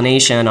an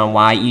explanation on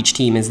why each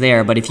team is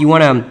there, but if you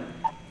want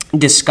to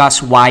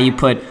discuss why you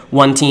put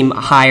one team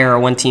higher or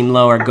one team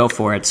lower, go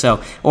for it.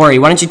 So, Ori,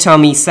 why don't you tell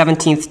me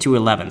 17th to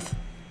 11th?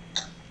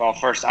 Well,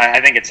 first, I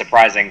think it's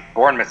surprising.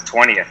 Bournemouth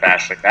 20th,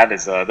 Ashley.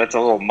 That's a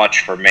little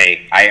much for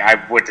me.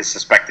 I would have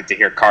suspected to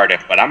hear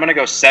Cardiff, but I'm going to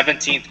go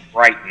 17th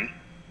Brighton,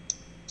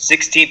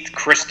 16th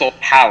Crystal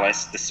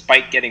Palace,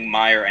 despite getting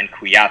Meyer and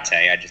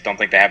Kouyaté. I just don't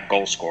think they have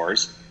goal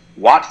scorers.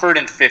 Watford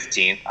in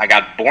 15th. I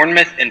got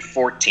Bournemouth in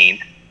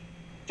 14th.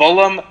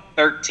 Fulham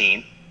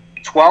 13th.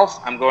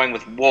 12th, I'm going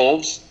with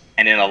Wolves.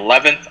 And in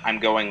 11th, I'm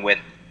going with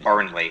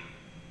Burnley.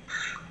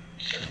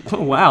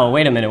 Wow,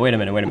 wait a minute.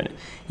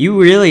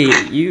 You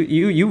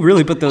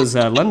really put those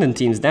London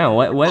teams down.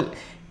 What?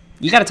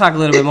 You got to talk a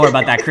little bit more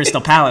about that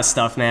Crystal Palace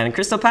stuff, man.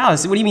 Crystal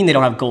Palace, what do you mean they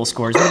don't have goal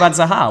scorers? What about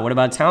Zaha? What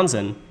about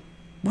Townsend?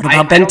 What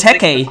about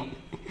Benteke?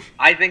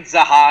 I think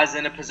Zaha is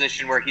in a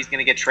position where he's going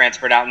to get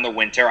transferred out in the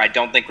winter. I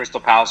don't think Crystal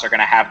Palace are going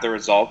to have the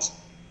results.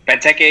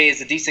 Benteke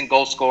is a decent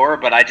goal scorer,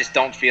 but I just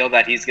don't feel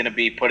that he's going to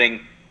be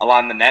putting a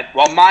lot in the net.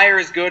 While Meyer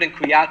is good and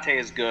Kouyaté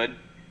is good,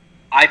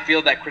 I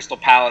feel that Crystal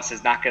Palace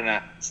is not going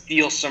to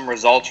steal some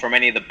results from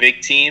any of the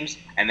big teams,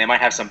 and they might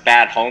have some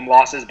bad home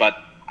losses, but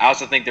I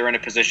also think they're in a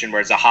position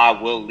where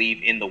Zaha will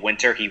leave in the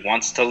winter. He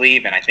wants to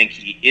leave, and I think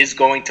he is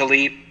going to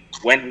leave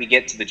when we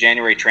get to the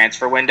January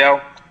transfer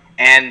window.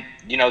 And,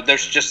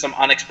 there's just some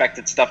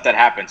unexpected stuff that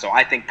happens. So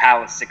I think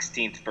Palace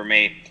 16th for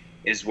me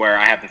is where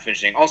I have them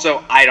finishing.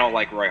 Also, I don't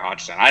like Roy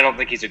Hodgson. I don't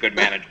think he's a good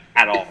manager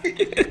at all.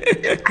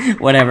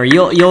 Whatever.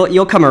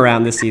 You'll come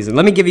around this season.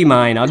 Let me give you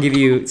mine. I'll give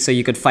you so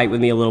you could fight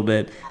with me a little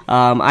bit.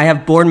 I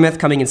have Bournemouth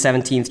coming in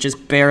 17th,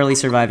 just barely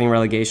surviving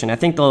relegation. I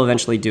think they'll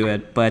eventually do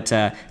it, but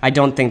I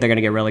don't think they're going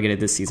to get relegated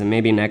this season.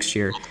 Maybe next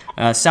year.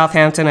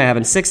 Southampton I have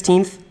in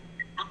 16th.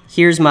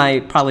 Here's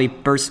my probably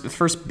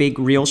first big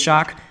real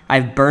shock. I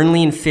have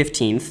Burnley in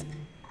 15th,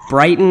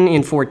 Brighton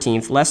in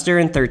 14th, Leicester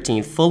in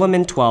 13th, Fulham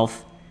in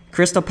 12th,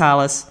 Crystal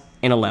Palace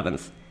in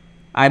 11th.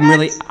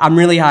 I'm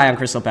really high on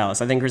Crystal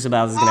Palace. I think Crystal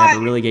Palace is going to have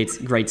a really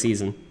great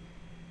season.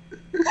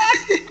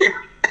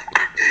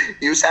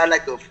 You sound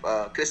like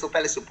a Crystal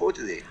Palace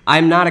supporter there.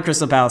 I'm not a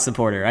Crystal Palace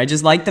supporter. I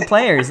just like the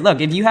players.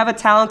 Look, if you have a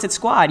talented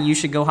squad, you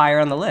should go higher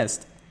on the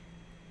list.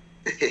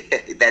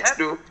 That's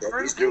true.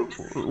 That is true.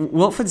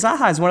 Wilfried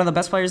Zaha is one of the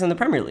best players in the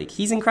Premier League.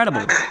 He's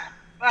incredible.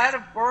 Ahead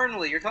of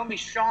Burnley, you're telling me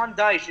Sean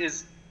Dyche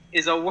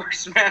is a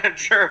worse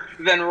manager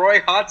than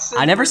Roy Hodgson?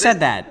 I never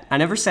said that.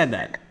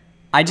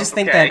 I just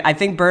think that I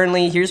think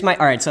Burnley. All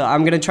right. So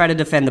I'm going to try to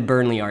defend the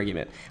Burnley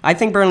argument. I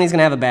think Burnley's going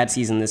to have a bad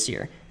season this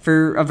year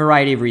for a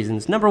variety of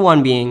reasons. Number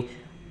one being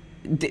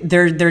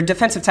their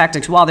defensive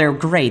tactics. While they're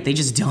great, they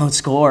just don't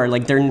score.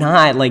 Like they're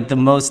not like the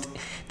most.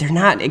 They're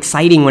not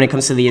exciting when it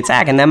comes to the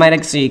attack, and that might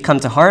actually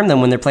come to harm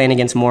them when they're playing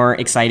against more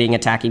exciting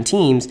attacking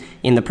teams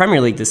in the Premier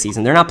League this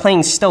season. They're not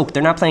playing Stoke,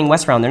 they're not playing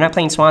West Brom, they're not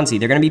playing Swansea.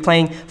 They're going to be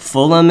playing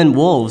Fulham and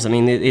Wolves. I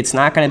mean, it's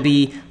not going to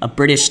be a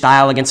British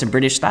style against a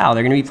British style.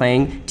 They're going to be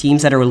playing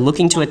teams that are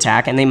looking to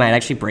attack, and they might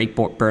actually break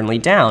Burnley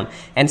down.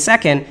 And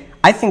second,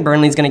 I think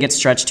Burnley's going to get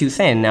stretched too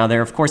thin. Now,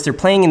 they're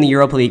playing in the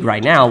Europa League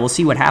right now. We'll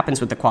see what happens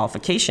with the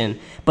qualification.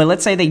 But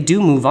let's say they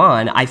do move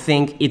on. I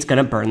think it's going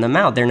to burn them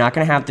out. They're not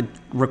going to have the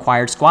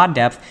required squad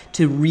depth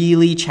to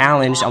really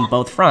challenge on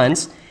both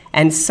fronts.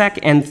 And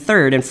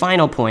third and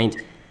final point,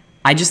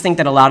 I just think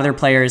that a lot of their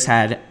players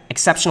had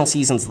exceptional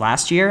seasons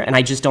last year, and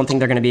I just don't think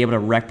they're going to be able to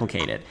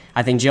replicate it.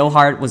 I think Joe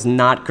Hart was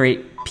not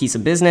great piece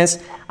of business.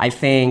 I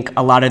think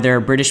a lot of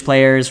their British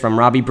players, from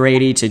Robbie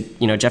Brady to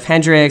Jeff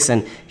Hendricks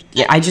and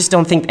I just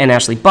don't think, and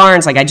Ashley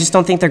Barnes, I just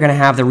don't think they're going to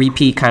have the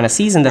repeat kind of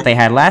season that they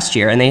had last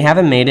year, and they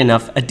haven't made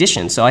enough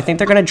additions. So I think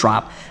they're going to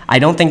drop. I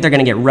don't think they're going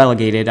to get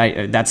relegated.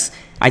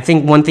 I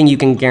think one thing you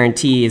can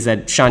guarantee is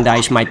that Sean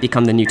Dyche might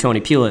become the new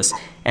Tony Pulis,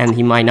 and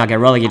he might not get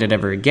relegated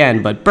ever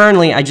again. But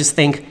Burnley, I just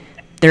think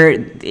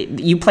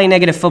you play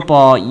negative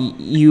football.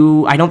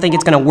 I don't think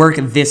it's going to work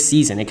this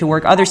season. It can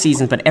work other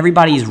seasons, but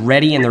everybody is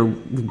ready and they're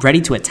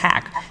ready to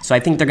attack. So I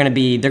think they're going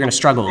to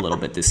struggle a little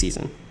bit this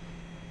season.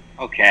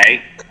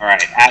 Okay. All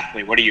right.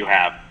 Ashley, what do you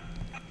have?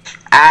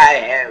 I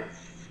have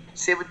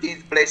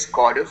 17th place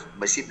Cardiff,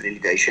 missing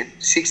relegation.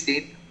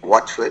 16th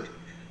Watford,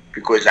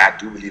 because I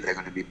do believe they're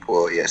going to be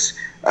poor, yes.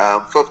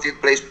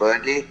 15th place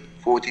Burnley.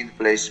 14th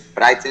place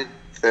Brighton.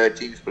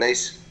 13th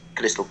place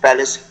Crystal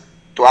Palace.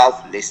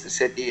 12th Leicester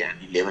City. And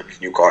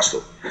 11th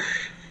Newcastle.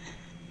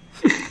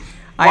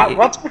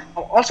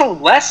 Also,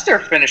 Leicester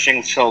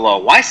finishing so low.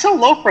 Why so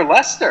low for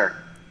Leicester?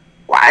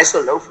 Why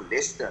so low for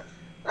Leicester?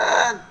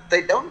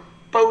 They don't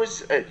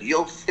pose a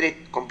real threat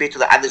compared to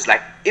the others.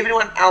 Like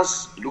everyone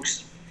else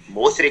looks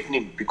more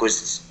threatening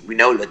because we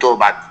know little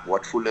about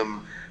what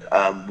Fulham,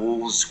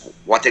 Wolves,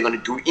 what they're going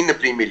to do in the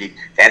Premier League.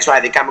 That's why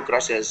they come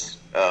across as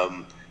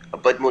a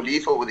bit more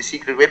lethal with a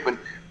secret weapon.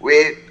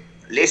 Where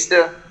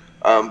Leicester,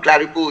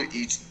 Claripool,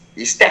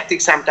 his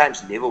tactics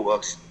sometimes never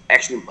works.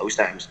 Actually, most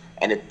times,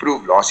 and it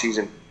proved last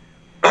season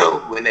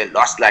when they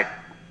lost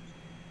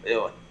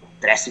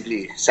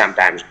drastically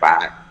sometimes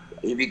by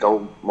heavy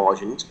goal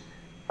margins.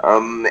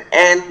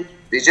 And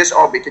they just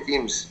are better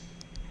teams.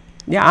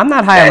 Yeah, I'm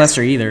not high on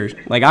Leicester either.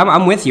 Like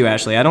I'm with you,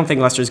 Ashley. I don't think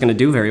Leicester's going to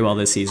do very well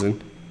this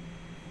season.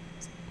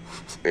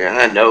 Yeah,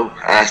 I know.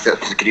 I still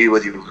agree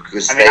with you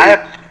because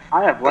I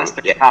have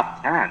Leicester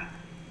top 10.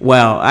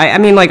 Well, I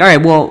mean, all right.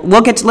 Well,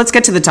 let's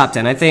get to the top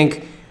 10. I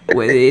think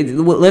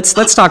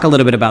let's talk a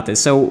little bit about this.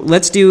 So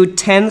let's do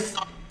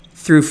 10th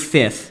through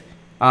 5th.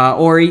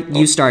 Ori,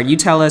 you start. You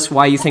tell us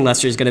why you think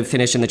Leicester is going to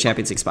finish in the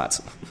Champions League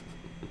spots.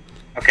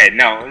 Okay,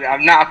 no,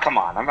 I'm not. Come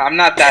on, I'm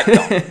not that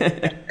dumb.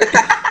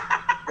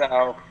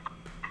 So,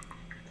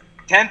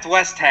 10th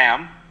West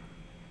Ham.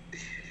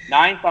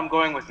 9th, I'm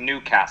going with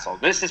Newcastle.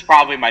 This is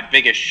probably my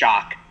biggest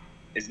shock.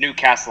 Is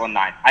Newcastle in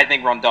 9th? I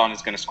think Rondon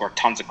is going to score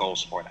tons of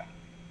goals for them.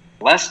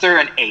 Leicester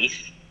in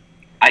 8th.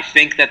 I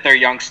think that their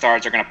young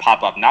stars are going to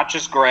pop up. Not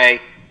just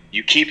Gray.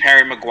 You keep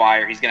Harry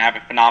Maguire. He's going to have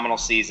a phenomenal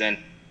season,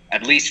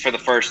 at least for the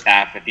first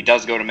half. If he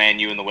does go to Man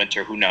U in the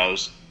winter, who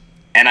knows?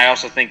 And I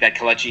also think that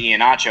Kelechi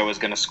Iheanacho is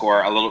going to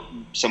score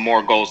some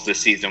more goals this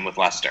season with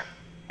Leicester.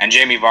 And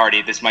Jamie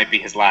Vardy, this might be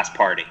his last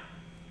party.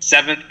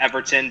 7th,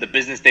 Everton. The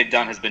business they've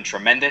done has been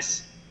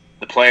tremendous.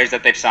 The players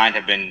that they've signed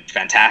have been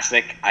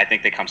fantastic. I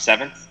think they come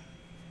 7th.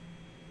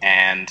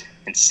 And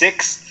in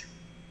 6th,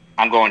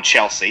 I'm going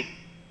Chelsea.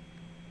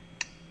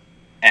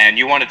 And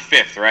you wanted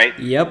 5th, right?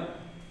 Yep.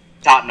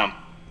 Tottenham.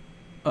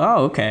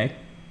 Oh, okay.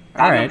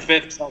 All Tottenham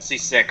right. 5th, Chelsea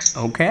 6th.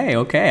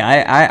 Okay.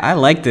 I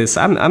like this.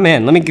 I'm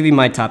in. Let me give you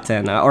my top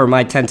 10, or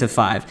my 10 to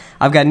 5.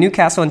 I've got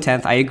Newcastle in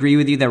 10th. I agree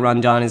with you that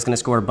Rondon is going to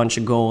score a bunch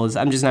of goals.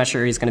 I'm just not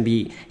sure he's going to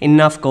be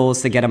enough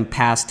goals to get him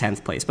past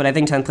 10th place. But I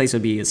think 10th place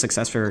would be a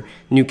success for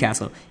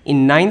Newcastle.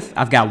 In 9th,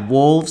 I've got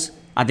Wolves.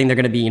 I think they're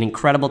going to be an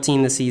incredible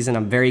team this season.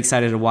 I'm very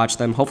excited to watch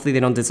them. Hopefully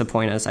they don't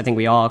disappoint us. I think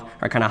we all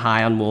are kind of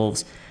high on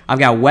Wolves. I've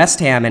got West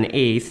Ham in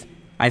 8th.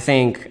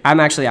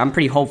 I'm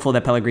pretty hopeful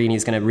that Pellegrini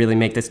is going to really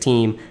make this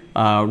team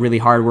a really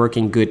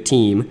hardworking, good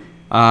team.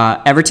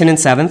 Everton in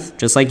 7th,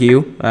 just like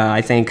you.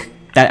 I think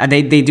that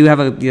they have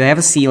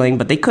a ceiling,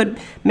 but they could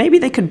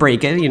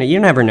break it. You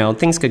never know.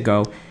 Things could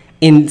go.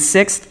 In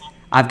 6th,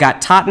 I've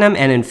got Tottenham,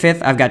 and in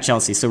 5th, I've got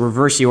Chelsea. So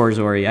reverse yours,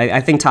 Ori.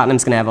 I think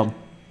Tottenham's going to have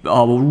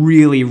a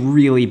really,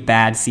 really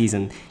bad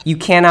season. You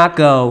cannot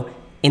go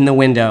in the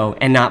window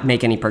and not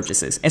make any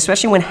purchases,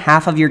 especially when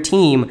half of your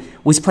team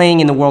was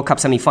playing in the World Cup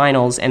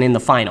semifinals and in the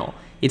final.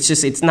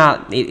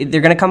 They're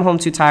going to come home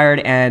too tired,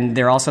 and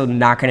they're also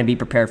not going to be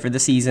prepared for the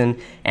season,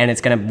 and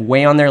it's going to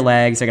weigh on their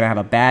legs. They're going to have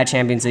a bad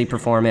Champions League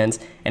performance,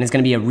 and it's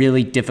going to be a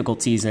really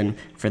difficult season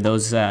for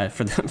those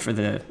for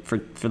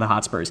the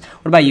Hotspurs.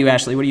 What about you,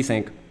 Ashley? What do you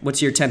think?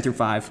 What's your 10 through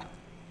 5?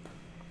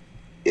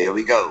 Here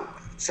we go.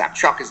 Some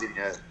shockers in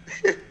here.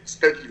 It's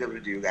totally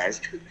different to you guys.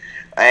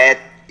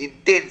 In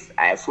 10th,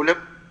 I have Fulham.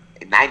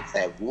 In 9th, I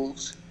have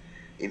Wolves.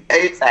 In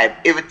 8th, I have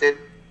Everton.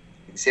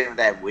 In 7th,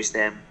 I have West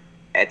Ham.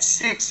 At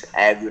 6th,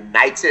 I have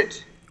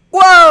United.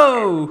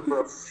 Whoa!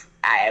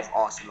 I have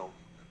Arsenal.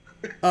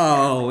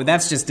 Oh,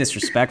 that's just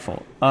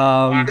disrespectful.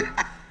 Well,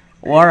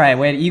 all right,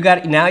 wait. You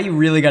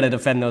really got to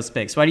defend those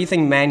picks. Why do you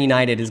think Man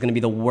United is going to be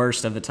the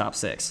worst of the top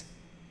 6?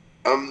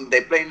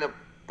 They're playing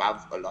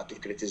above a lot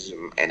of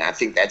criticism, and I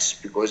think that's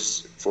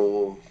because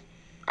for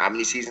how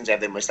many seasons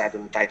have they missed out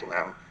on the title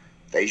now?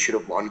 They should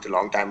have won it a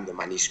long time with the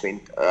money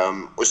spent.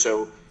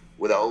 Also,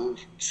 with the whole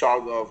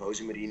saga of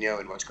Jose Mourinho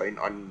and what's going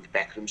on in the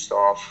backroom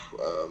staff,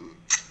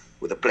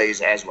 with the players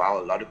as well,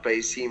 a lot of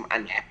players seem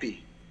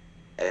unhappy.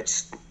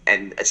 It's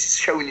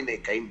showing in their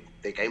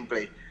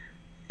gameplay.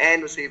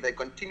 And also, if they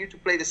continue to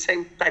play the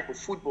same type of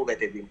football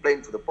that they've been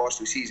playing for the past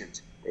 2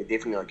 seasons, they're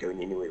definitely not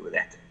going anywhere with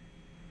that.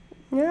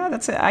 Yeah,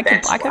 that's it. I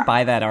could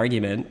buy that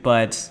argument,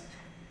 but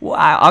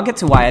I'll get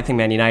to why I think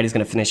Man United is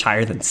going to finish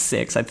higher than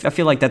 6. I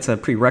feel like that's a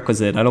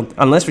prerequisite.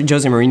 Unless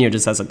Jose Mourinho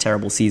just has a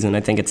terrible season,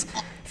 I think it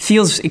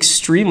feels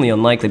extremely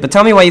unlikely. But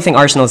tell me why you think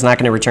Arsenal is not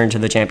going to return to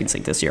the Champions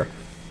League this year.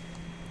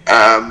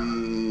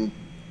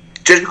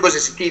 Just because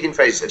it's a teething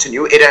phase. It's a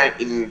new era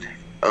in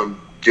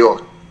your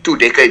 2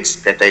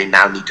 decades that they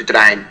now need to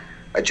try and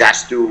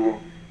adjust to.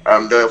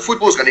 The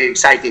football's going to be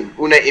exciting.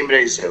 Unai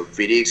Emery is a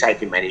very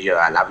exciting manager.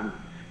 I love him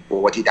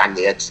for what he done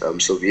there at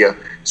Sevilla.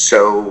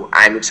 So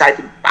I'm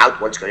excited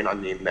about what's going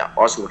on in the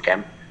Arsenal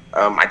camp.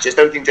 I just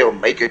don't think they'll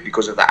make it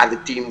because of the other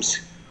teams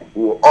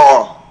who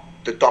are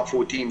the top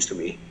 4 teams to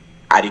me.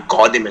 I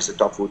regard them as the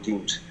top 4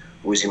 teams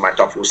who's in my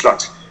top 4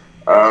 slots.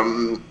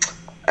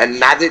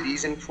 Another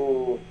reason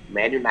for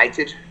Man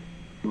United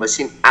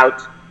missing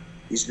out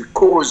is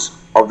because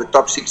of the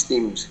top 6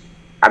 teams.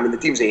 I mean, the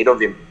teams ahead of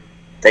them,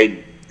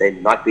 they're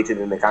not better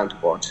than their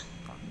counterparts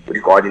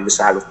regarding the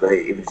style of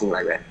play, everything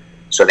like that.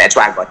 So that's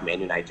why I got Man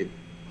United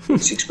in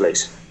 6th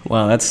place.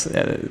 Well, that's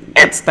shocking.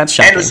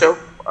 And also,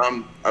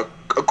 a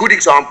good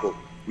example,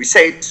 we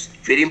say it's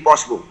very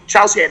impossible.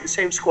 Chelsea had the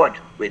same squad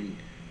when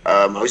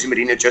Jose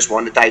Mourinho just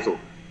won the title.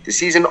 The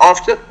season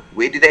after,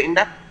 where did they end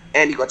up?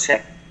 And he got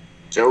sacked.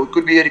 So it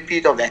could be a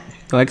repeat of that.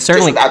 Like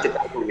certainly, just without the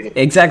title winning.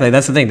 Exactly.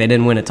 That's the thing. They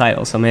didn't win a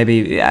title, so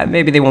maybe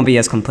they won't be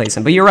as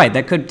complacent. But you're right.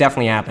 That could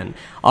definitely happen.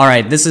 All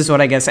right. This is what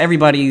I guess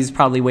everybody's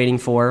probably waiting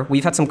for.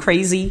 We've had some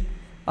crazy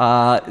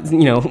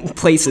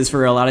places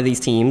for a lot of these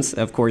teams.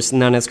 Of course,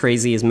 none as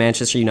crazy as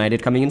Manchester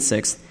United coming in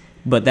 6th.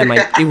 But that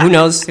might, who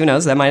knows?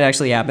 That might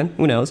actually happen.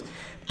 Who knows?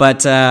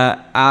 But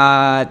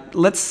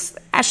let's,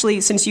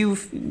 Ashley, since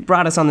you've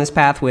brought us on this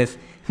path with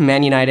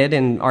Man United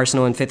and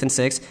Arsenal in 5th and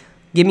 6th,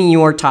 give me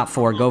your top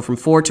 4. Go from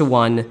 4 to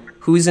 1.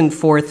 Who's in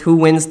 4th? Who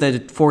wins the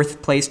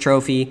 4th place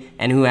trophy?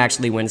 And who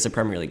actually wins the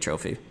Premier League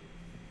trophy?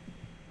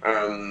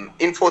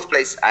 In 4th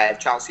place, I have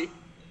Chelsea.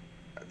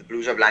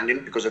 Blues of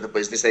London because of the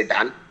business they've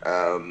done.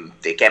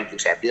 Their camp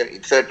looks happier. In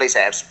 3rd place, I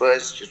have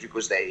Spurs just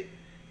because they're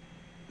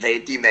a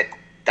team that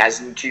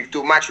doesn't achieve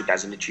too much or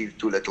doesn't achieve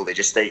too little. They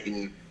just stay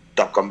in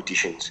top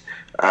competitions.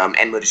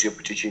 And Mauricio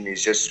Pochettino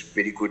is just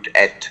very good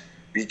at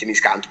beating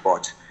his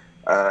counterparts.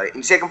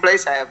 In 2nd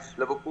place, I have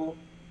Liverpool.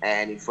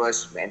 And in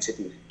 1st, Man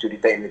City to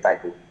retain the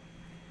title.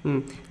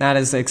 Not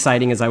as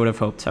exciting as I would have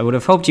hoped. I would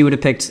have hoped you would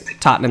have picked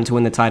Tottenham to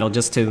win the title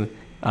just to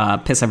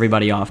piss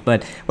everybody off.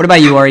 But what about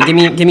you, Ori? Give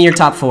me your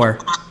top 4.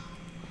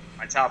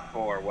 Top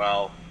 4.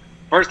 Well,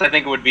 first I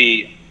think it would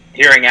be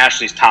hearing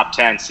Ashley's top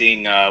 10,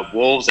 seeing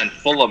Wolves and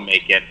Fulham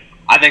make it,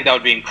 I think that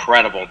would be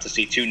incredible to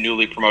see two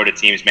newly promoted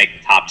teams make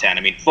the top 10.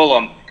 I mean,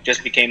 Fulham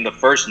just became the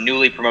first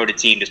newly promoted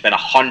team to spend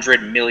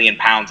 £100 million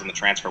in the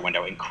transfer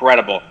window.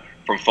 Incredible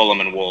from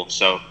Fulham and Wolves.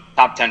 So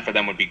top 10 for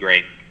them would be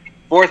great.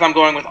 Fourth, I'm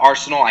going with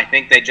Arsenal. I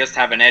think they just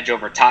have an edge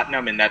over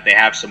Tottenham in that they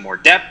have some more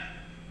depth,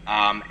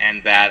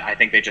 and that I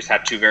think they just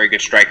have two very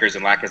good strikers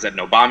in Lacazette and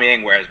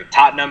Aubameyang, whereas with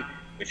Tottenham,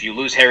 if you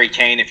lose Harry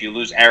Kane, if you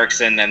lose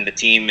Eriksen, then the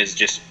team is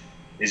just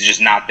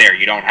not there.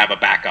 You don't have a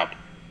backup.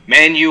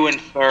 Man U in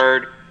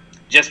third,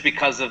 just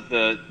because of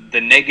the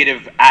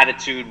negative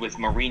attitude with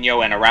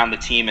Mourinho and around the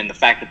team and the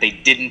fact that they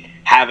didn't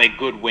have a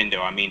good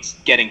window. I mean,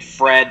 getting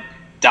Fred,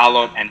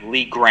 Dalot, and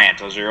Lee Grant,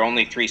 those are your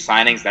only three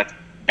signings. That's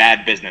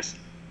bad business.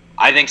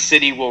 I think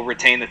City will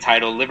retain the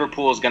title.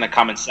 Liverpool is going to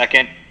come in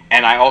second,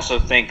 and I also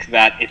think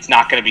that it's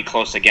not going to be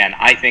close again.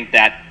 I think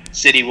that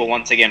City will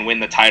once again win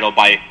the title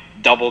by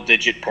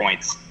double-digit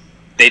points.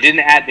 They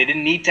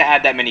didn't need to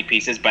add that many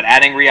pieces, but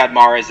adding Riyad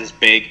Mahrez is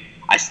big.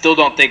 I still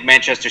don't think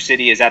Manchester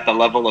City is at the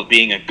level of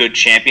being a good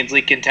Champions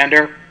League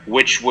contender,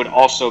 which would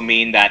also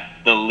mean that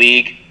the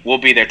league will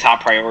be their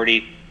top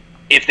priority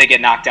if they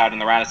get knocked out in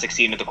the round of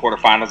 16 of the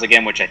quarterfinals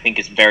again, which I think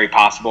is very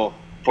possible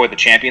for the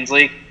Champions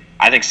League.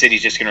 I think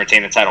City's just going to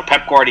retain the title.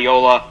 Pep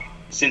Guardiola,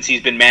 since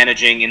he's been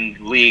managing in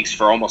leagues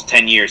for almost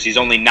 10 years, he's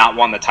only not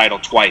won the title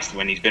twice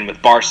when he's been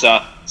with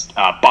Barca,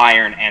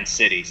 Bayern, and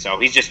City. So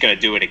he's just going to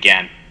do it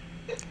again.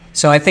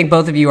 So I think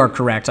both of you are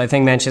correct. I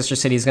think Manchester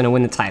City is going to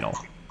win the title.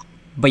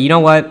 But you know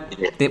what?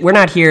 We're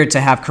not here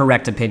to have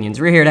correct opinions.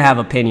 We're here to have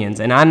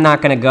opinions. And I'm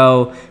not going to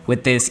go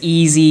with this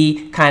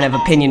easy kind of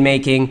opinion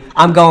making.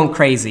 I'm going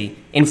crazy.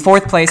 In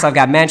fourth place, I've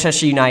got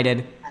Manchester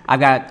United. I've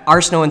got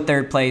Arsenal in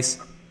third place.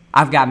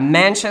 I've got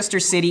Manchester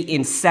City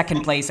in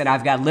second place. And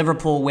I've got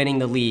Liverpool winning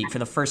the league for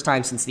the first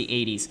time since the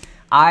 80s.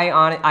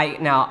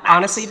 Now,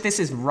 honestly, this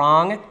is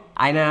wrong.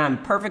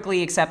 I'm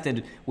perfectly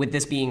accepted with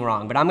this being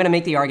wrong. But I'm going to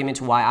make the argument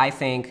to why I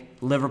think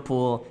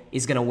Liverpool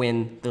is going to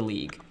win the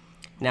league.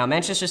 Now,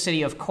 Manchester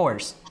City, of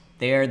course,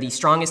 they are the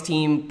strongest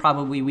team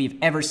probably we've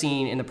ever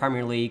seen in the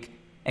Premier League,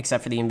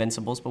 except for the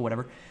Invincibles, but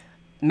whatever.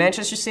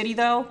 Manchester City,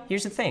 though,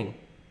 here's the thing.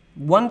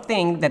 One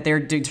thing that they're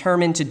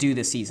determined to do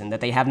this season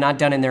that they have not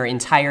done in their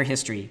entire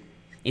history,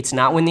 it's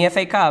not win the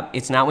FA Cup,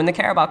 it's not win the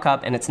Carabao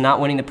Cup, and it's not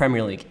winning the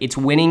Premier League. It's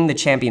winning the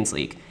Champions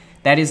League.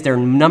 That is their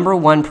number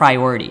one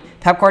priority.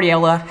 Pep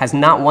Guardiola has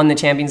not won the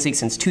Champions League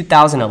since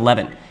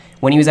 2011.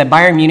 When he was at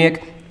Bayern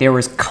Munich, there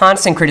was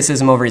constant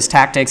criticism over his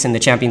tactics in the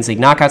Champions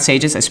League knockout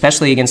stages,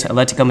 especially against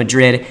Atletico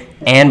Madrid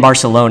and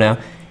Barcelona.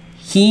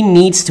 He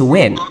needs to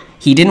win.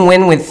 He didn't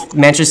win with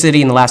Manchester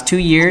City in the last 2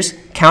 years.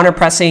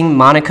 Counter-pressing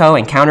Monaco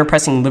and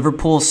counter-pressing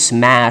Liverpool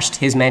smashed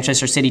his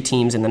Manchester City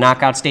teams in the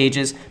knockout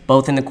stages,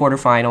 both in the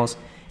quarterfinals,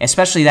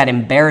 especially that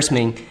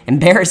embarrassing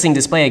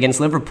display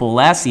against Liverpool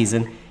last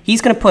season.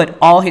 He's going to put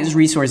all his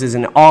resources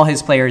and all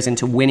his players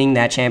into winning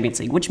that Champions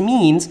League, which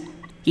means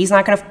he's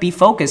not going to be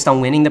focused on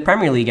winning the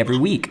Premier League every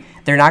week.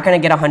 They're not going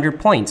to get 100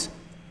 points.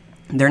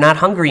 They're not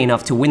hungry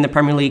enough to win the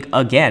Premier League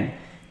again.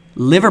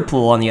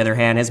 Liverpool, on the other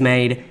hand, has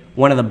made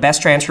one of the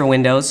best transfer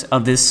windows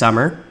of this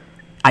summer.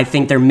 I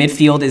think their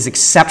midfield is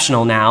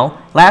exceptional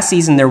now. Last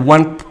season, their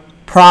one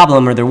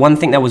problem or their one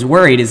thing that was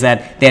worried is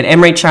that they had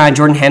Emre Can,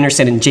 Jordan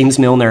Henderson, and James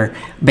Milner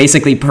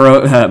basically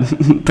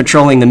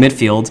patrolling the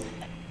midfield.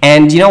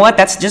 And you know what?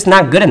 That's just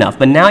not good enough.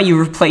 But now you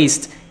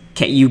replace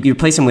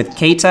him with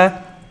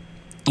Keita.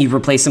 You've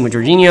replaced him with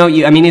Jorginho.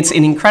 It's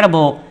an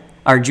incredible,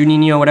 or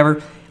Juninho,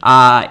 whatever.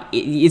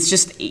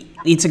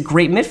 It's a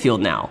great midfield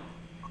now.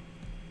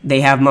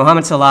 They have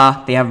Mohamed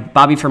Salah, they have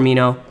Bobby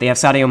Firmino, they have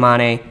Sadio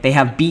Mane. They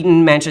have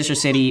beaten Manchester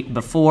City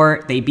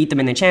before. They beat them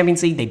in the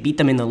Champions League. They beat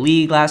them in the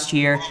league last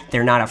year.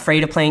 They're not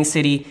afraid of playing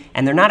City,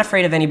 and they're not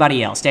afraid of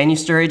anybody else. Daniel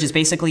Sturridge is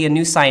basically a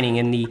new signing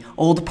in the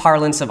old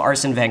parlance of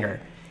Arsene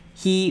Wenger.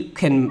 He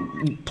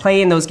can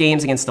play in those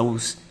games against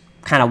those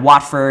kind of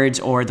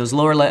Watfords or those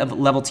lower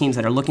level teams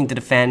that are looking to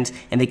defend,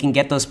 and they can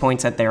get those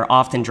points that they're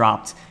often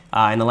dropped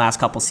in the last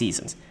couple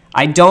seasons.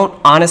 I don't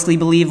honestly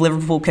believe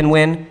Liverpool can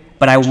win,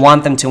 but I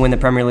want them to win the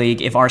Premier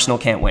League if Arsenal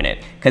can't win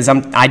it, because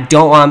I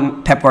don't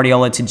want Pep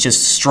Guardiola to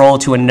just stroll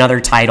to another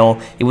title.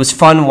 It was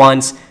fun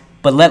once,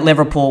 but let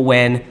Liverpool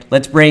win.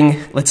 Let's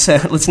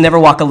never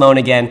walk alone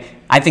again.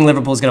 I think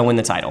Liverpool's going to win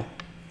the title.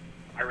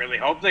 I really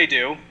hope they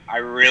do.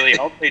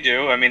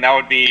 I mean, that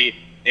would be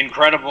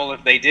incredible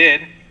if they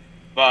did.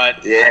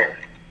 But yeah,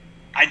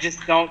 I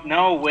just don't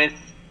know. With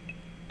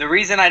the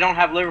reason I don't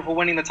have Liverpool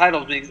winning the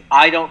title is because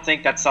I don't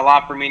think that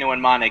Salah, Firmino, and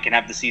Mane can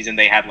have the season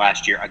they had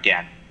last year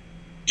again.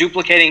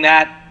 Duplicating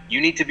that, you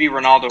need to be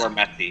Ronaldo or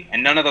Messi,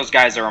 and none of those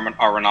guys are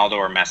Ronaldo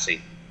or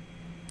Messi.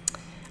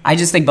 I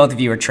just think both of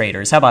you are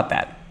traitors. How about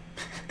that?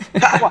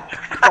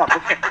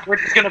 We're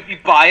just going to be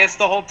biased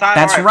the whole time?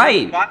 That's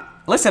right.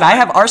 Listen, I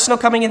have Arsenal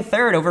coming in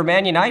third over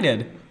Man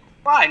United.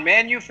 Fine,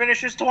 Man U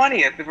finishes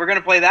 20th. If we're going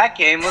to play that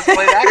game, let's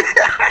play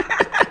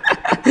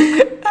that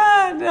game.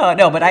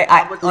 No, but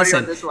I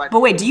listen.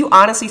 But wait, do you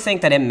honestly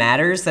think that it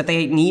matters that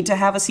they need to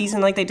have a season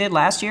like they did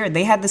last year?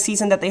 They had the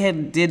season that they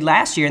did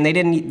last year, and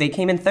they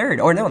came in third.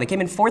 Or no, they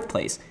came in fourth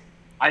place.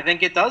 I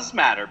think it does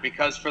matter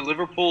because for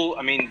Liverpool,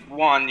 I mean,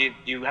 one,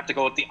 you have to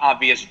go with the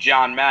obvious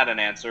John Madden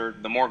answer.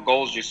 The more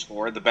goals you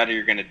score, the better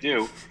you're going to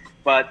do.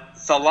 But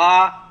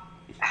Salah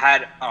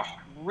had a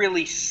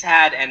really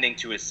sad ending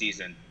to his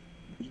season.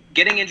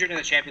 Getting injured in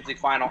the Champions League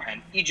final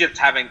and Egypt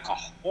having a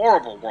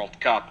horrible World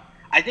Cup.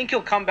 I think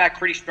he'll come back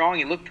pretty strong.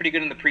 He looked pretty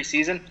good in the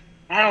preseason.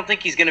 I don't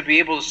think he's going to be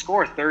able to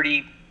score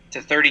 30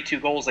 to 32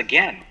 goals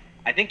again.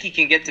 I think he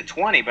can get to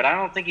 20, but I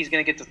don't think he's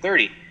going to get to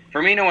 30.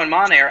 Firmino and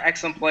Mane are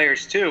excellent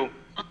players too,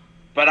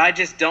 but I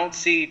just don't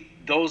see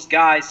those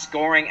guys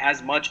scoring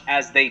as much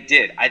as they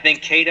did. I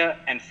think Keita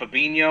and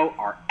Fabinho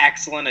are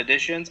excellent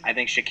additions. I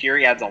think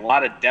Shaqiri adds a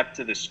lot of depth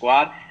to the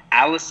squad.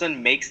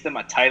 Alisson makes them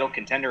a title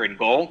contender in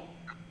goal,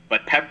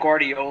 but Pep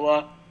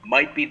Guardiola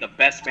might be the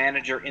best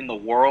manager in the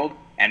world,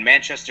 and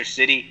Manchester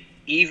City,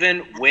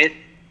 even with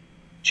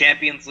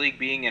Champions League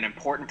being an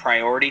important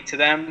priority to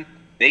them,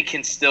 they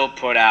can still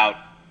put out,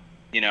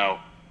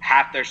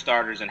 half their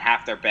starters and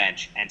half their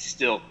bench and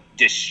still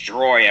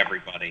destroy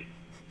everybody.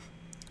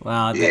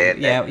 Wow. We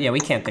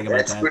can't think about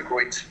that. That's a good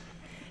point.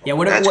 Yeah,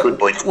 what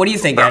do you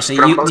think, Ashley?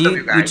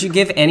 Would you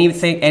give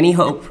any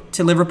hope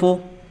to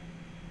Liverpool?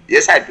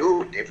 Yes, I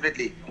do,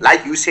 definitely.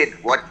 Like you said,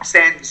 what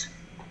stands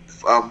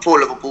for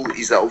Liverpool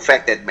is the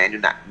fact that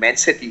Man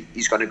City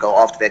is going to go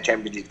after that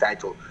Champions League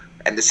title.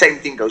 And the same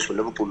thing goes for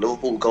Liverpool.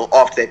 Liverpool go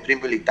after that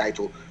Premier League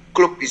title.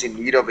 Klopp is in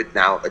need of it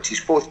now. It's his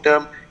fourth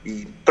term.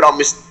 He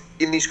promised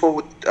in his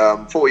 4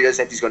 years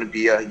that he's going to be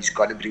here, he's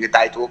going to bring a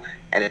title,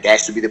 and it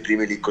has to be the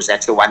Premier League because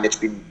that's the one that's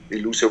been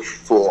elusive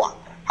for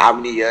how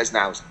many years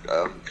now,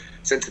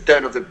 since the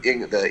turn of the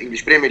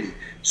English Premier League.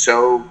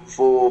 So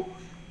for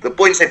the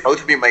points that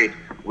both of you made,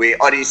 where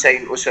Adi is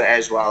saying also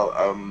as well,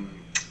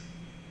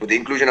 with the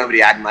inclusion of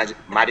Riyad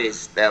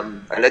Mahrez,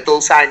 a little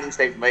signings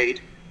they've made,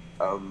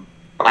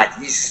 but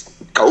he's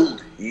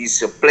gold.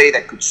 He's a player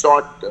that could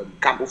start,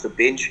 come off the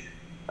bench.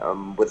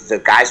 With the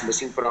guys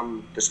missing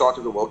from the start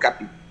of the World Cup,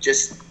 he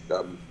just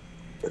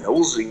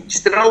rolls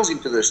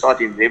into the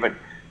starting 11.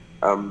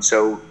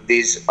 So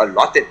there's a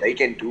lot that they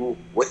can do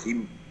with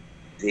him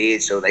there.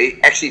 So they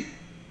actually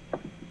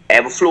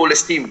have a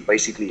flawless team,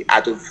 basically,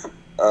 out of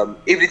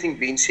everything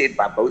being said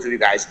by both of you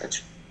guys.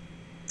 That's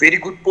very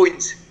good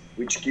points,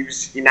 which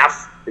gives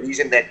enough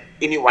reason that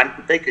anyone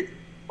could take it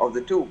of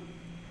the two.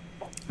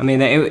 I mean,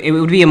 it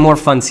would be a more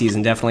fun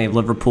season, definitely, if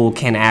Liverpool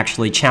can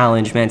actually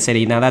challenge Man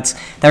City. Now, that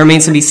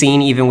remains to be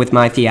seen, even with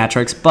my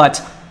theatrics.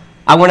 But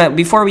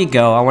before we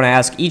go, I want to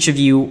ask each of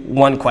you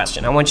one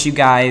question. I want you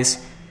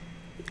guys,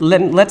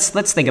 let's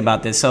think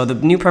about this. So the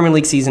new Premier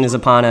League season is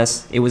upon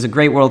us. It was a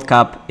great World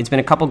Cup. It's been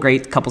a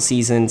great couple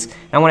seasons.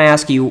 I want to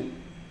ask you,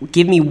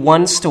 give me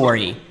one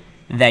story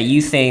that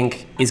you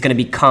think is going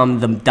to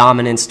become the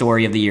dominant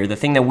story of the year, the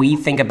thing that we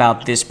think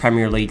about this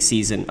Premier League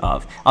season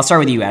of. I'll start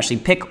with you, Ashley.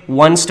 Pick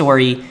one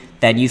story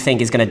that you think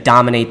is going to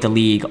dominate the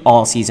league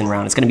all season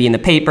round. It's going to be in the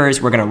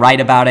papers. We're going to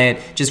write about it.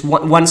 Just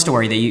one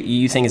story that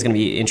you think is going to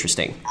be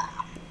interesting.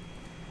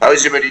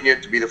 Jose Mourinho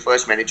to be the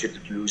first manager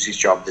to lose his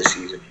job this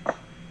season.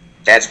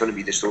 That's going to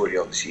be the story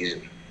of the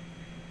season.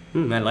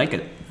 I like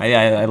it.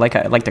 I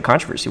like the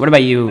controversy. What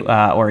about you,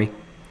 Ori?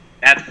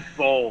 That's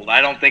bold. I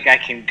don't think I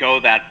can go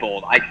that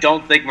bold. I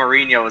don't think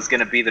Mourinho is going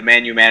to be the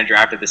Man U manager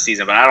after the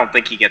season, but I don't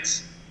think he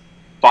gets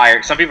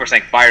fired. Some people are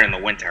saying fired in the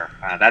winter.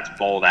 That's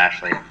bold,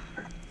 Ashley.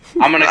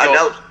 I'm going to go.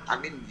 No, I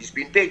mean, he's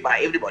been pegged by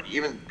everybody,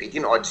 even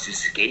betting odds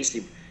is against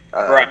him.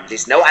 Right.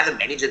 There's no other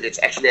manager that's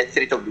actually at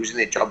threat of losing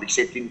their job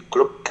except in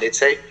Klopp, let's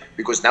say,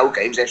 because now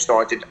games have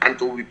started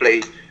until we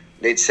play,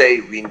 let's say,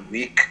 in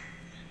week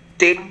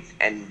 10,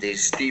 and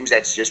there's teams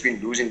that's just been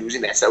losing.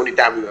 That's the only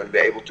time we're going to be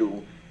able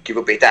to give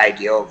a better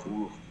idea of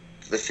who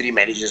the three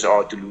managers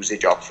are to lose their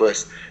job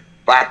first.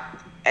 But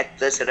at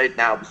this right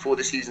now, before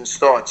the season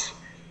starts,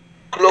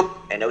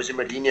 Klopp and Jose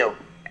Mourinho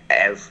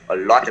have a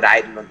lot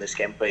riding on this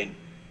campaign,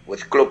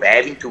 with Klopp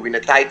having to win a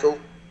title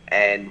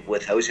and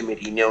with Jose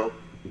Mourinho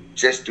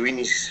just doing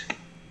his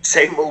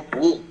same old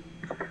bull.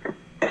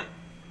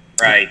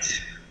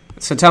 Right.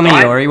 So tell me,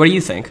 Ori, what do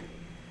you think?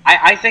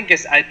 I think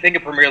a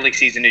Premier League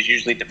season is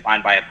usually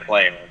defined by a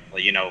player.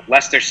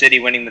 Leicester City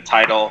winning the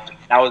title,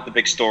 that was the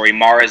big story.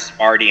 Mahrez,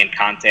 Vardy, and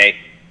Conte.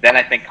 Then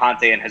I think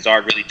Conte and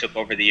Hazard really took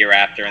over the year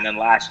after. And then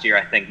last year,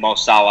 I think Mo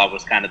Salah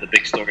was kind of the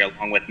big story,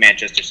 along with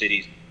Manchester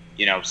City's,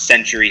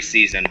 century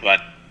season.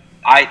 But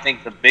I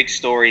think the big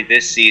story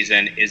this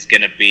season is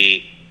going to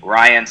be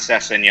Ryan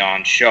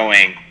Sessegnon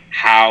showing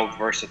how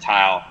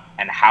versatile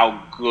and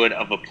how good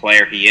of a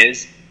player he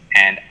is.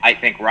 And I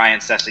think Ryan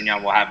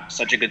Sessegnon will have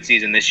such a good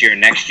season this year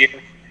and next year.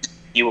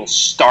 He will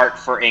start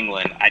for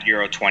England at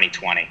Euro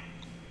 2020.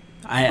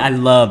 I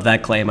love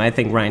that claim. I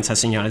think Ryan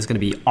Sessegnon is going to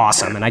be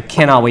awesome, and I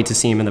cannot wait to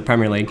see him in the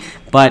Premier League.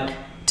 But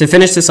to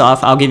finish this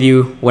off, I'll give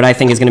you what I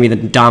think is going to be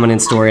the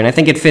dominant story, and I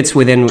think it fits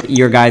within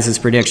your guys'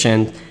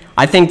 prediction.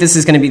 I think this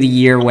is going to be the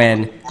year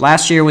when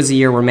last year was the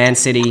year where Man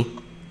City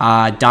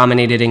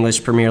dominated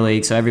English Premier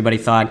League, so everybody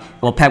thought,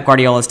 well, Pep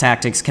Guardiola's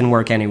tactics can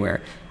work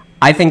anywhere.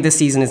 I think this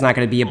season is not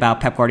going to be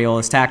about Pep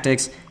Guardiola's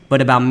tactics,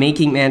 but about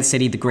making Man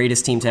City the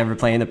greatest team to ever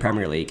play in the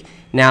Premier League.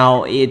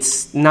 Now,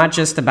 it's not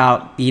just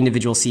about the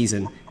individual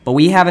season, but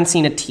we haven't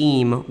seen a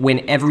team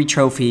win every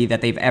trophy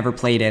that they've ever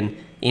played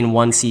in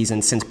one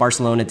season since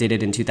Barcelona did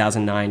it in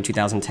 2009,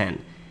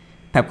 2010.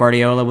 Pep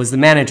Guardiola was the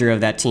manager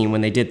of that team when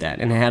they did that,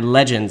 and it had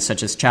legends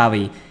such as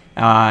Xavi,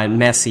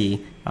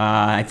 Messi.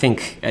 I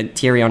think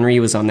Thierry Henry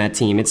was on that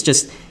team. It's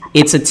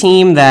a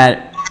team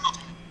that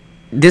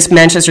this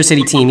Manchester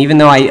City team, even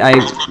though I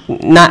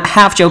not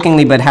half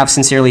jokingly but half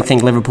sincerely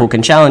think Liverpool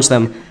can challenge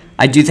them,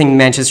 I do think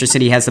Manchester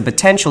City has the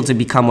potential to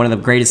become one of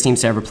the greatest teams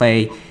to ever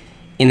play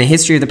in the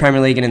history of the Premier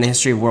League and in the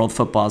history of world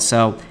football.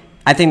 So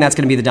I think that's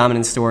going to be the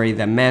dominant story,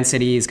 that Man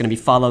City is going to be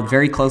followed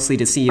very closely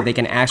to see if they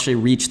can actually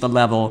reach the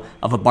level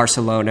of a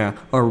Barcelona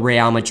or a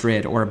Real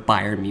Madrid or a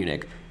Bayern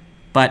Munich.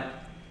 But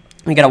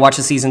we got to watch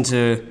the season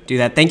to do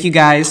that. Thank you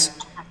guys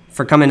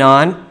for coming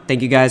on.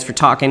 Thank you guys for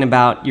talking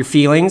about your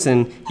feelings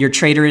and your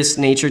traitorous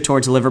nature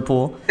towards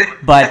Liverpool.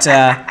 But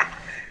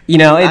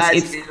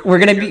we're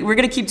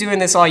gonna keep doing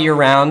this all year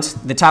round.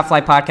 The Top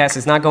Flight Podcast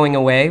is not going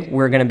away.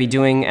 We're gonna be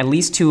doing at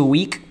least 2 a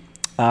week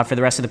for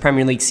the rest of the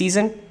Premier League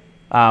season.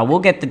 We'll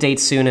get the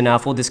dates soon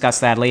enough. We'll discuss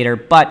that later.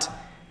 But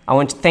I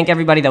want to thank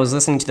everybody that was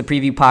listening to the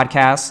preview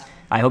podcast.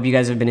 I hope you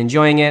guys have been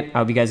enjoying it. I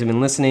hope you guys have been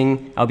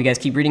listening. I hope you guys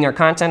keep reading our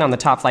content on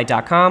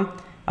thetopflight.com.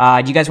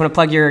 Do you guys want to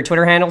plug your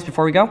Twitter handles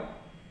before we go?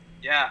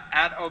 Yeah,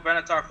 at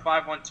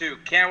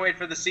Obenatar512. Can't wait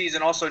for the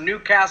season. Also,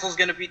 Newcastle's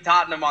going to beat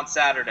Tottenham on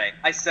Saturday.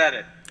 I said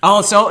it.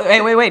 Oh, so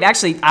wait.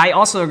 Actually, I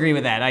also agree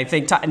with that. I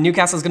think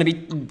Newcastle's going to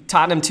beat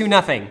Tottenham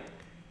 2-0.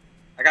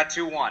 I got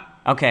 2-1.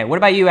 Okay, what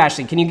about you,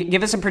 Ashley? Can you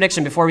give us a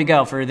prediction before we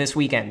go for this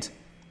weekend?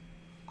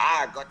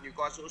 I got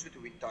Newcastle also to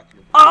win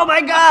Tottenham. Oh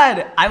my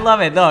God, I love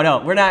it.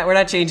 No, we're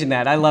not changing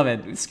that. I love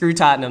it. Screw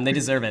Tottenham, they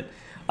deserve it.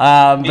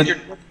 But your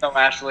Twitter, though,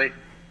 Ashley.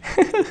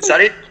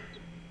 Sorry?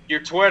 Your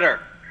Twitter.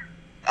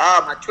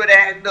 My Twitter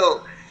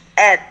handle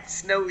at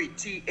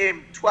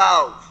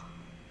SnowyTM12.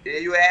 There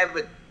you have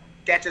it.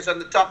 Catch us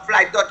on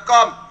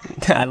thetopflight.com.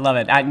 I love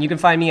it. You can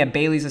find me at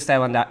Bailey's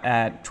Estelle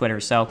at Twitter.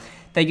 So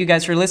thank you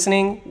guys for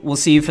listening. We'll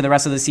see you for the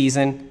rest of the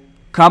season.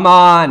 Come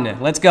on,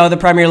 let's go the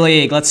Premier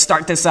League. Let's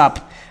start this up.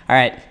 All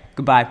right,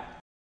 goodbye.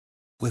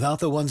 Without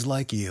the ones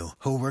like you,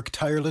 who work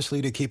tirelessly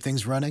to keep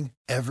things running,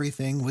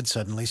 everything would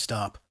suddenly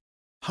stop.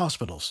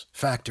 Hospitals,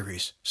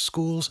 factories,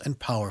 schools, and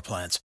power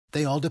plants,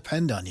 they all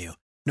depend on you.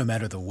 No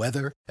matter the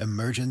weather,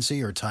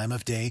 emergency, or time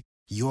of day,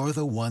 you're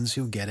the ones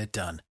who get it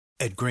done.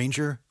 At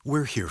Grainger,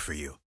 we're here for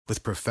you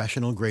with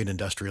professional-grade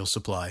industrial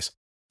supplies.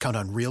 Count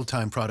on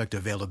real-time product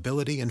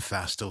availability and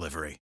fast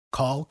delivery.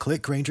 Call,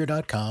 click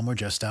Grainger.com, or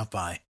just stop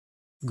by.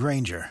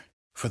 Grainger,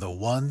 for the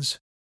ones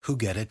who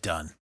get it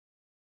done.